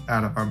playing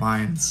out of our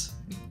minds.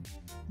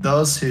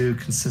 Those who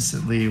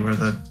consistently were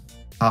the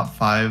top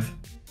 5,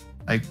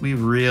 like, we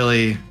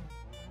really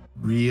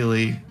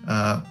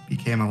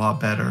became a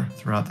lot better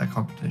throughout that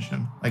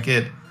competition. Like,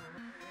 it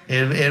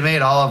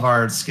made all of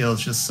our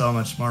skills just so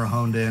much more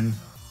honed in.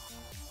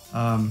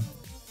 I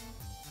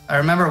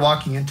remember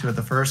walking into it,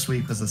 the first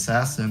week was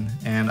Assassin,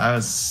 and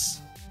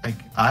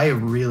I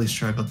really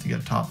struggled to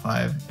get top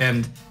 5.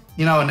 And,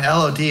 you know, in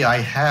LOD, I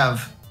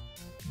have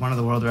one of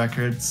the world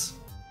records,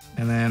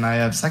 and then I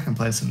have second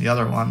place in the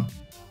other one.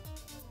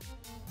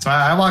 So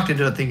I walked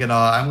into it thinking, oh,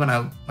 I'm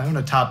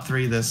gonna top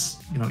 3 this,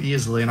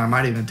 easily, and I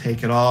might even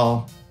take it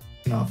all,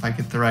 if I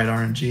get the right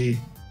RNG.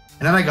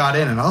 And then I got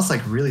in, and I was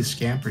like really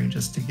scampering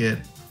just to get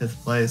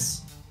 5th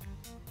place.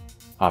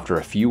 After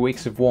a few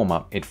weeks of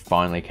warm-up, it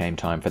finally came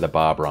time for the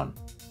barb run.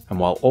 And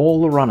while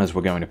all the runners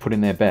were going to put in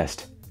their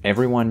best,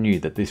 everyone knew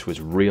that this was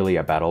really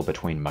a battle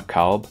between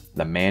Macabre,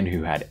 the man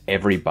who had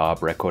every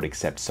barb record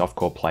except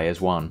softcore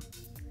players 1,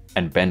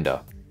 and Bender,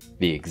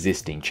 the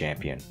existing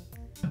champion.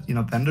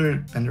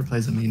 Bender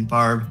plays a mean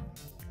barb,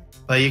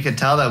 but you could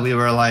tell that we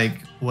were like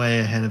way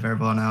ahead of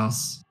everyone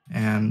else.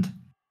 And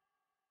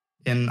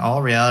in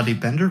all reality,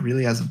 Bender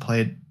really hasn't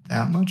played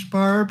that much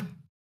barb,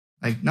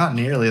 like not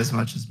nearly as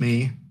much as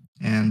me.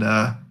 And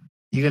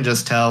you can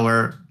just tell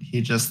where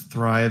he just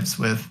thrives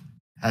with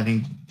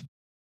having,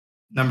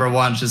 number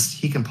 1, just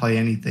he can play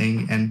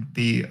anything and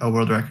be a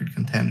world record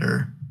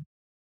contender.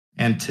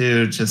 And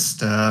 2, just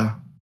how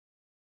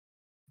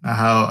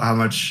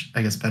much,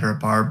 I guess, better at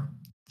barb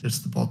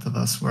just the both of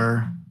us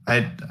were.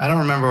 I don't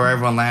remember where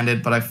everyone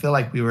landed, but I feel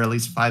like we were at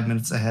least 5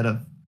 minutes ahead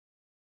of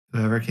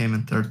whoever came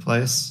in 3rd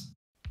place.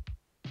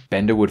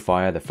 Bender would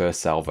fire the first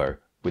salvo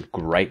with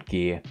great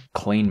gear,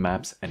 clean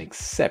maps, and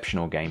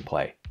exceptional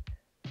gameplay.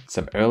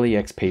 Some early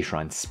XP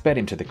shrines sped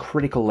him to the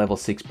critical level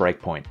 6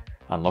 breakpoint,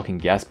 unlocking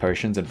gas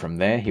potions, and from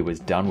there he was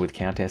done with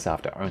Countess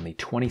after only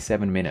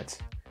 27 minutes.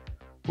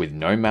 With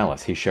no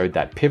malice, he showed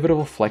that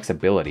pivotal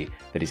flexibility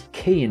that is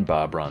key in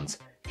barb runs,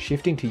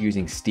 shifting to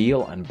using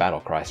steel and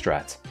battlecry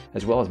strats,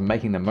 as well as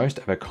making the most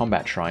of a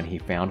combat shrine he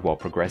found while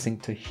progressing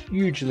to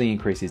hugely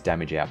increase his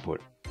damage output.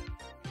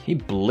 He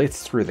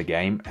blitzed through the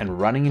game, and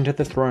running into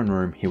the throne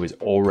room, he was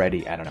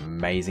already at an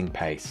amazing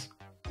pace.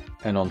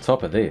 And on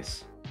top of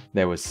this,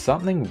 there was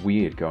something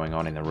weird going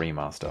on in the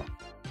remaster.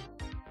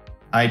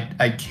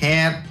 I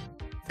can't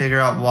figure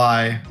out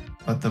why,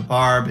 but the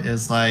barb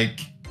is like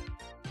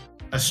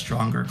a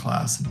stronger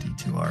class in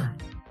D2R.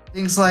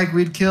 Things like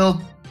we'd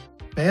killed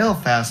Bale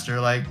faster.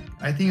 Like,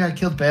 I think I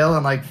killed Bale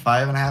in like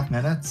 5.5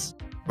 minutes,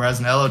 whereas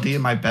in LOD,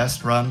 my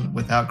best run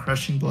without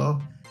crushing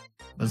blow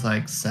was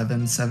like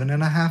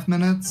 7.5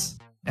 minutes.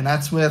 And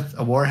that's with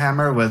a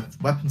Warhammer with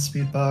weapon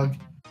speed bug,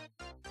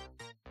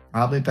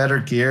 probably better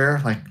gear,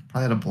 like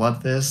probably had a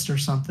blood fist or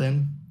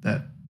something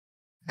that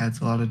adds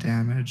a lot of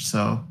damage.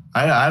 So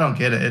I don't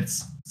get it.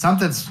 It's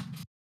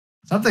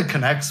something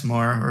connects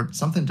more, or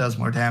something does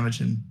more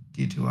damage in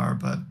D2R,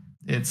 but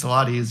it's a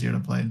lot easier to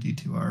play in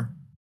D2R.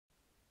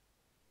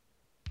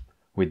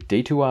 With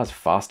D2R's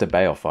faster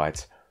Bale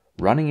fights,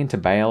 running into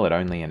Bale at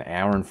only an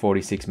hour and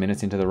 46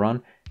 minutes into the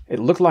run, it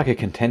looked like a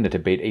contender to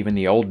beat even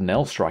the old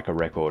Nell Striker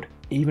record,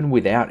 even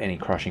without any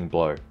crushing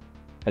blow.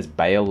 As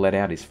Bale let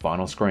out his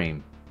final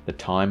scream, the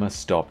timer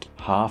stopped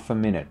half a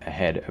minute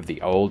ahead of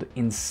the old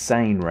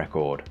insane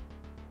record.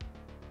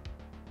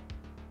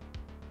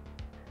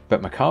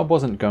 But Macabre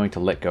wasn't going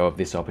to let go of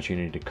this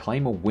opportunity to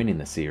claim a win in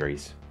the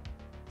series.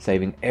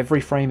 Saving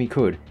every frame he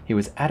could, he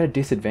was at a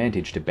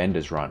disadvantage to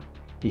Bender's run.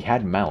 He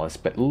had malice,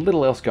 but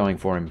little else going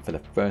for him for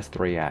the first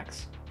 3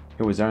 acts.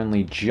 It was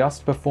only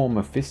just before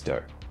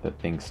Mephisto that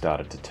things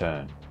started to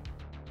turn.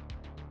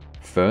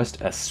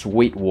 First, a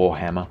sweet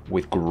Warhammer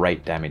with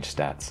great damage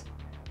stats.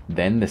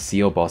 Then the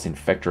seal boss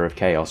Infector of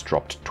Chaos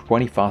dropped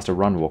 20 faster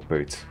run walk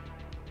boots.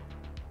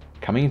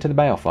 Coming into the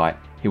Bale fight,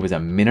 he was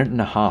 1.5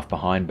 minutes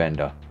behind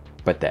Bender,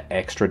 but the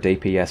extra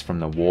DPS from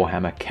the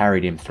Warhammer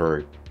carried him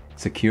through,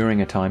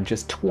 securing a time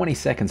just 20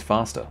 seconds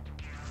faster.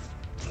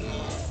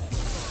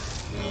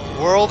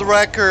 World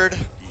record.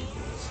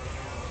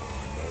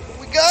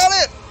 We got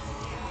it!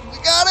 We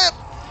got it!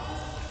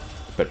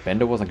 But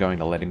Bender wasn't going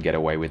to let him get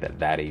away with it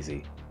that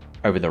easy.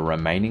 Over the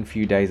remaining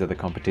few days of the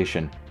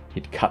competition,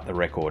 he'd cut the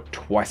record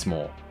twice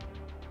more.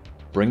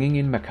 Bringing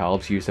in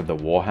Macabre's use of the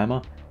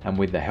Warhammer, and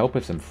with the help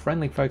of some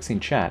friendly folks in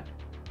chat,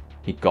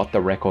 he got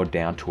the record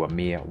down to a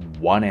mere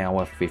 1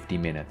 hour 50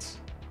 minutes.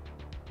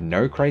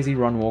 No crazy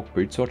run walk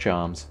boots or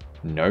charms,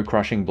 no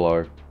crushing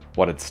blow.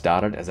 What had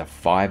started as a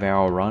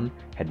 5-hour run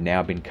had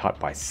now been cut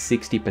by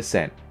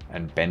 60%,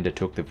 and Bender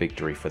took the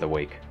victory for the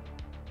week.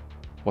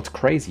 What's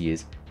crazy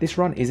is, this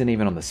run isn't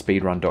even on the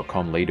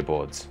speedrun.com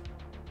leaderboards.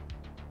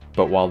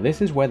 But while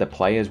this is where the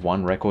Players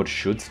 1 record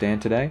should stand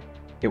today,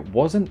 it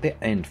wasn't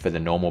the end for the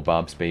normal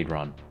barb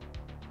speedrun.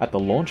 At the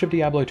launch of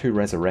Diablo 2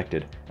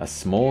 Resurrected, a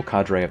small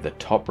cadre of the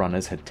top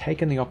runners had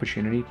taken the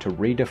opportunity to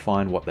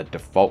redefine what the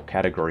default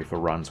category for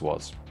runs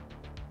was.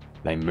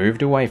 They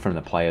moved away from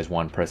the Players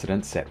 1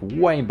 precedent set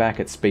way back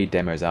at Speed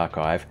Demo's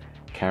archive,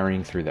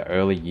 carrying through the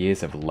early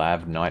years of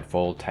Lav,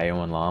 Nightfall,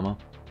 Teo and Llama.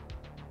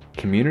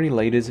 Community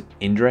leaders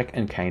Indrek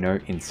and Kano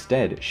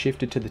instead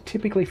shifted to the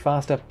typically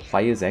faster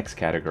Players X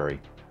category,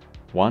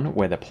 one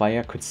where the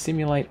player could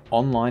simulate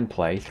online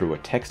play through a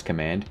text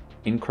command,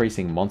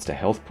 increasing monster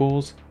health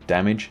pools,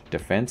 damage,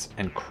 defense,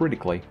 and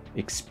critically,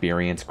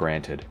 experience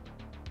granted.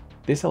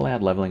 This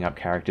allowed leveling up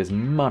characters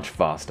much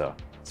faster,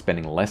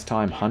 spending less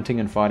time hunting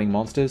and fighting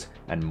monsters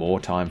and more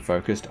time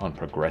focused on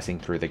progressing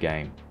through the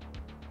game.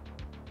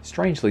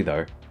 Strangely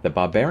though, the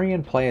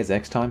Barbarian Players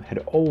X time had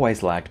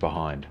always lagged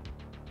behind.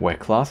 Where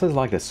classes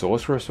like the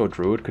Sorceress or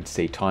Druid could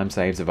see time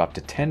saves of up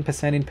to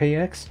 10% in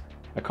PX,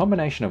 a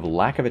combination of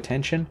lack of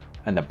attention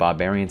and the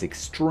Barbarian's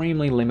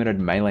extremely limited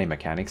melee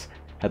mechanics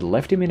had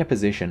left him in a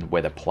position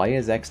where the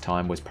player's X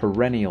time was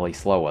perennially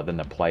slower than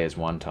the player's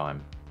 1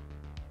 time.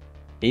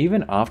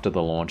 Even after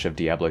the launch of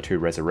Diablo 2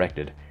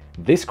 Resurrected,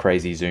 this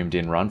crazy zoomed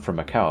in run from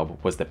Macabre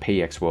was the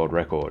PX world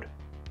record.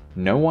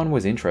 No one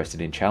was interested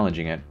in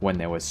challenging it when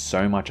there was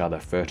so much other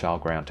fertile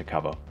ground to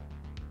cover.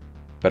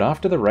 But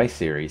after the race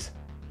series,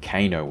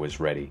 Kano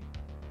was ready.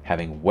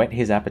 Having whet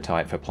his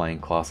appetite for playing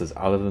classes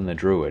other than the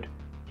Druid,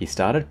 he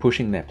started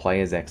pushing their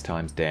players' X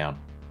times down.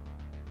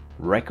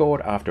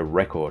 Record after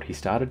record, he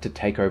started to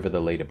take over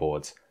the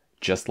leaderboards,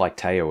 just like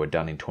Teo had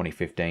done in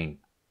 2015.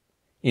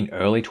 In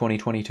early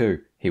 2022,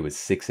 he was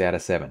 6 out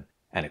of 7,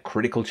 and a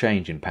critical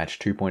change in patch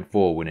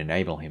 2.4 would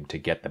enable him to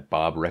get the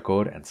barb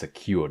record and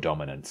secure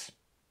dominance.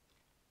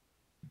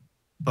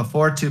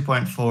 Before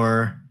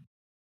 2.4,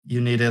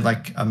 you needed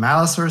like a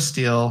Malice or a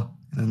Steel,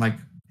 and then like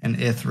an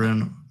Ith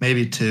rune,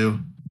 maybe 2,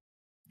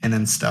 and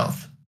then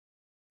Stealth.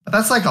 But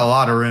that's like a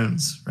lot of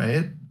runes,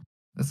 right?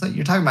 That's like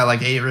you're talking about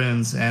like 8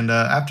 runes, and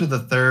after the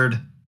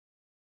 3rd,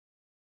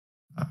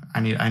 I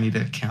need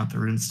to count the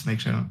runes to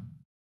make sure.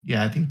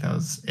 Yeah, I think that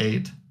was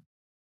 8.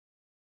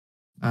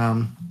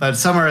 But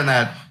somewhere in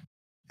that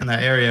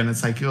area, and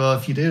it's like, well,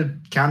 if you do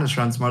Countess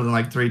runs more than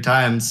like 3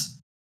 times,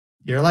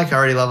 you're like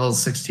already level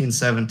 16,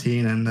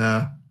 17,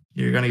 and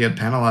you're gonna get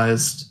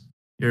penalized.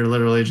 You're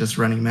literally just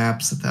running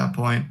maps at that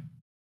point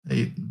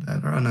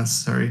that are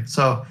unnecessary.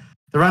 So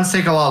the runs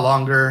take a lot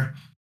longer.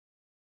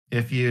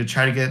 If you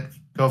try to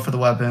go for the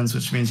weapons,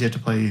 which means you have to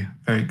play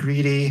very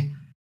greedy,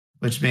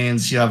 which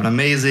means you have an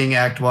amazing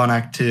Act 1,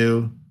 Act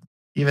 2,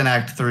 even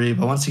Act 3.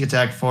 But once you get to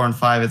Act 4 and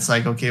 5, it's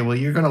like, okay, well,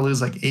 you're going to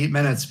lose like 8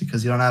 minutes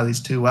because you don't have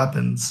these 2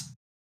 weapons.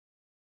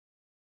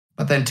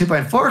 But then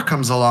 2.4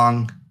 comes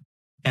along,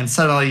 and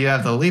suddenly you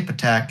have the leap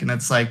attack, and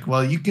it's like,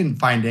 well, you can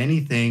find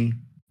anything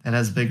that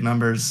has big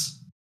numbers.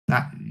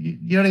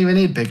 You don't even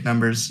need big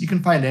numbers. You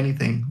can find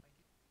anything.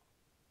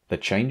 The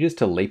changes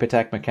to leap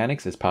attack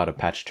mechanics as part of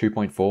patch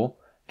 2.4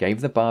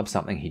 gave the barb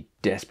something he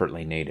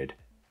desperately needed,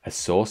 a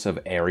source of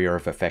area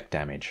of effect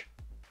damage.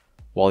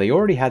 While he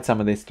already had some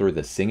of this through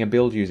the Singer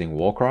build using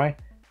Warcry,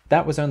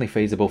 that was only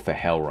feasible for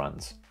Hell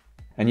runs.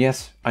 And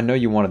yes, I know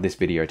you wanted this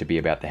video to be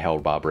about the Hell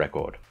barb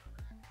record.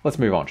 Let's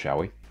move on, shall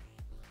we?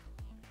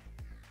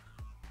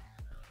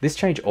 This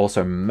change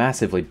also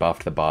massively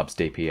buffed the barb's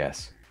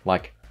DPS.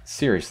 Like,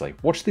 seriously,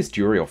 watch this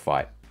Duriel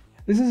fight.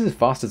 This is as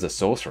fast as a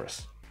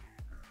Sorceress.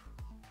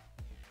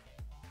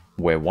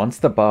 Where once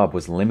the barb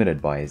was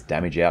limited by his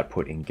damage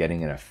output in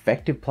getting an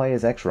effective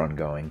player's X run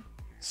going,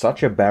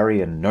 such a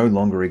barrier no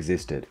longer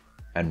existed,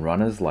 and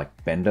runners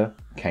like Bender,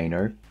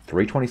 Kano,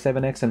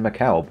 327X and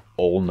Macabre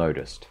all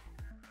noticed.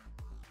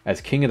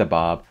 As King of the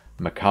Barb,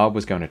 Macabre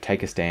was going to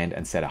take a stand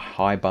and set a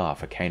high bar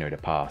for Kano to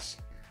pass.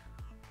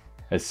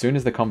 As soon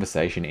as the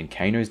conversation in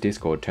Kano's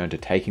Discord turned to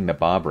taking the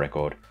barb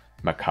record,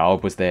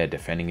 Macabre was there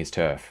defending his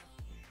turf.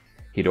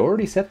 He'd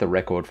already set the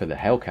record for the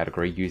Hell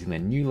category using the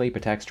new leap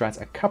attack strats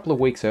a couple of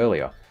weeks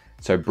earlier,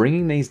 so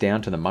bringing these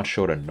down to the much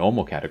shorter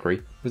normal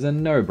category was a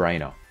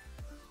no-brainer.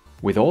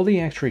 With all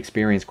the extra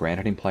experience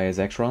granted in players'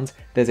 X runs,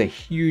 there's a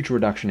huge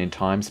reduction in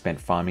time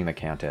spent farming the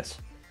Countess.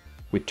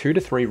 With 2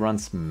 to 3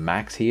 runs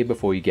max here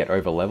before you get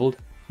over-leveled,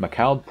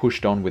 Macabre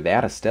pushed on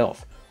without a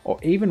stealth, or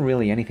even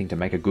really anything to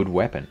make a good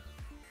weapon.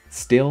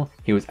 Still,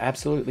 he was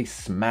absolutely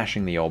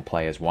smashing the old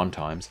players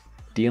 1-times,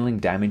 dealing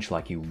damage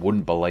like you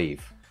wouldn't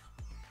believe.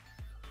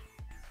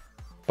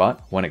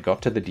 But when it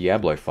got to the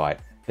Diablo fight,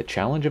 the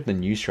challenge of the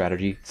new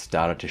strategy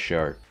started to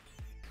show.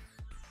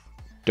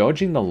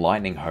 Dodging the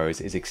lightning hose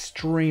is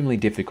extremely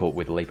difficult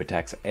with leap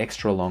attack's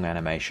extra long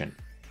animation,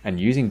 and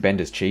using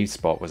Bender's cheese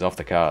spot was off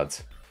the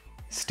cards.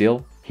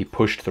 Still, he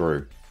pushed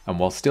through, and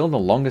while still the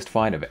longest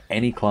fight of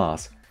any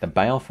class, the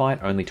Bale fight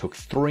only took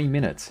 3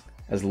 minutes,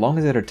 as long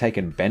as it had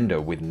taken Bender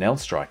with Nell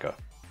Striker.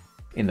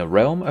 In the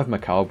realm of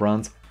Macabre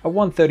runs, a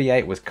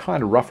 138 was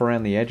kinda rough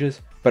around the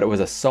edges, but it was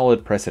a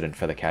solid precedent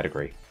for the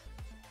category.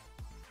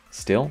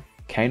 Still,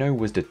 Kano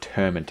was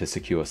determined to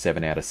secure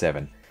 7 out of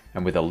 7,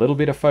 and with a little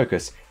bit of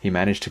focus, he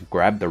managed to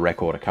grab the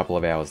record a couple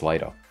of hours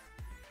later.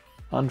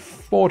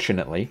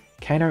 Unfortunately,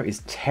 Kano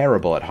is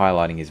terrible at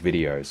highlighting his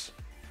videos.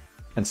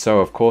 And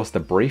so of course the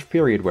brief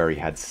period where he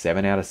had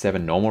 7 out of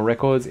 7 normal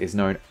records is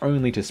known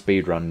only to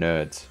speedrun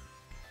nerds.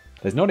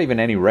 There's not even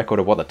any record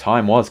of what the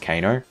time was,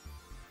 Kano.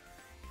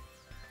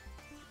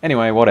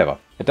 Anyway, whatever.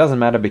 It doesn't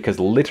matter because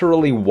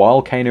literally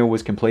while Kano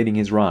was completing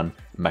his run,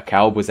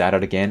 Macabre was at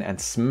it again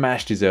and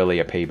smashed his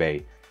earlier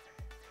PB.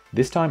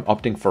 This time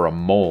opting for a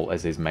Maul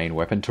as his main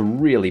weapon to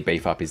really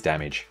beef up his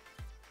damage.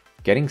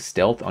 Getting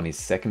stealth on his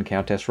second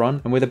Countess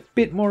run and with a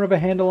bit more of a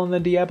handle on the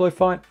Diablo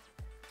fight,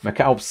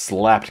 Macabre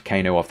slapped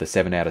Kano off the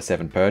 7 out of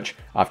 7 perch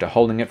after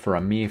holding it for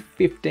a mere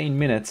 15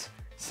 minutes,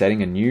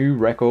 setting a new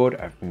record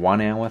of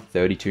 1 hour,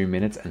 32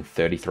 minutes and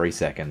 33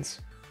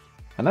 seconds.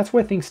 And that's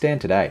where things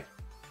stand today.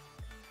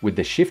 With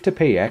the shift to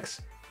PX,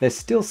 there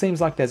still seems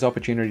like there's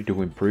opportunity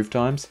to improve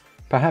times,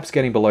 perhaps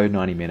getting below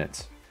 90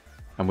 minutes.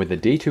 And with the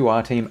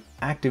D2R team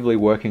actively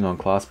working on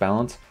class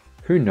balance,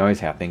 who knows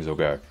how things will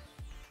go.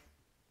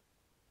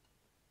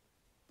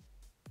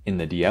 In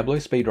the Diablo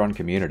speedrun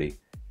community,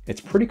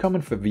 it's pretty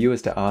common for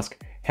viewers to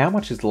ask how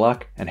much is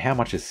luck and how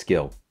much is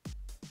skill.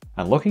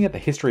 And looking at the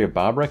history of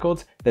barb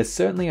records, there's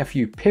certainly a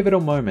few pivotal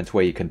moments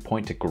where you can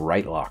point to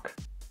great luck.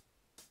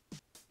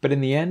 But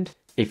in the end,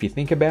 if you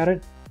think about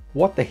it,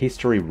 what the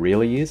history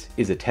really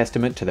is a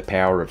testament to the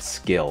power of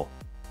skill.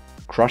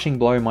 Crushing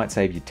Blow might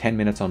save you 10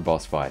 minutes on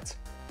boss fights.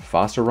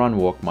 Faster Run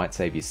Walk might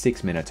save you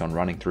 6 minutes on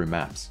running through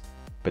maps.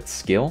 But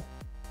skill?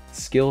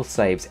 Skill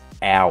saves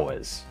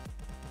hours.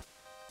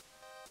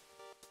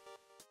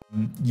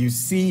 You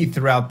see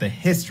throughout the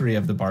history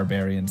of the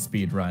Barbarian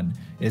speedrun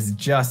is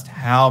just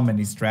how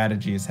many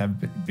strategies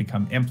have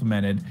become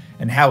implemented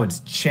and how it's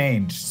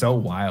changed so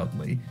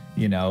wildly.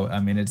 You know, I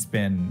mean, it's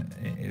been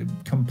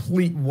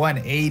complete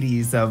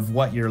 180s of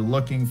what you're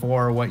looking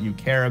for, what you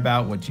care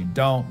about, what you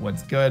don't,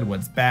 what's good,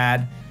 what's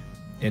bad.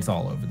 It's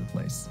all over the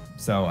place.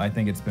 So I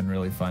think it's been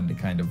really fun to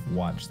kind of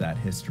watch that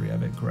history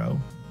of it grow.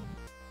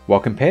 While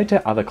compared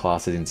to other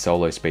classes in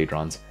solo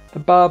speedruns, the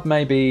barb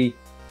may be,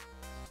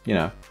 you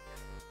know,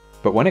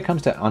 but when it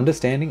comes to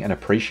understanding and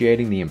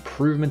appreciating the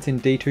improvements in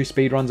D2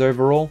 speedruns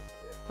overall,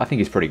 I think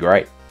it's pretty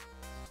great.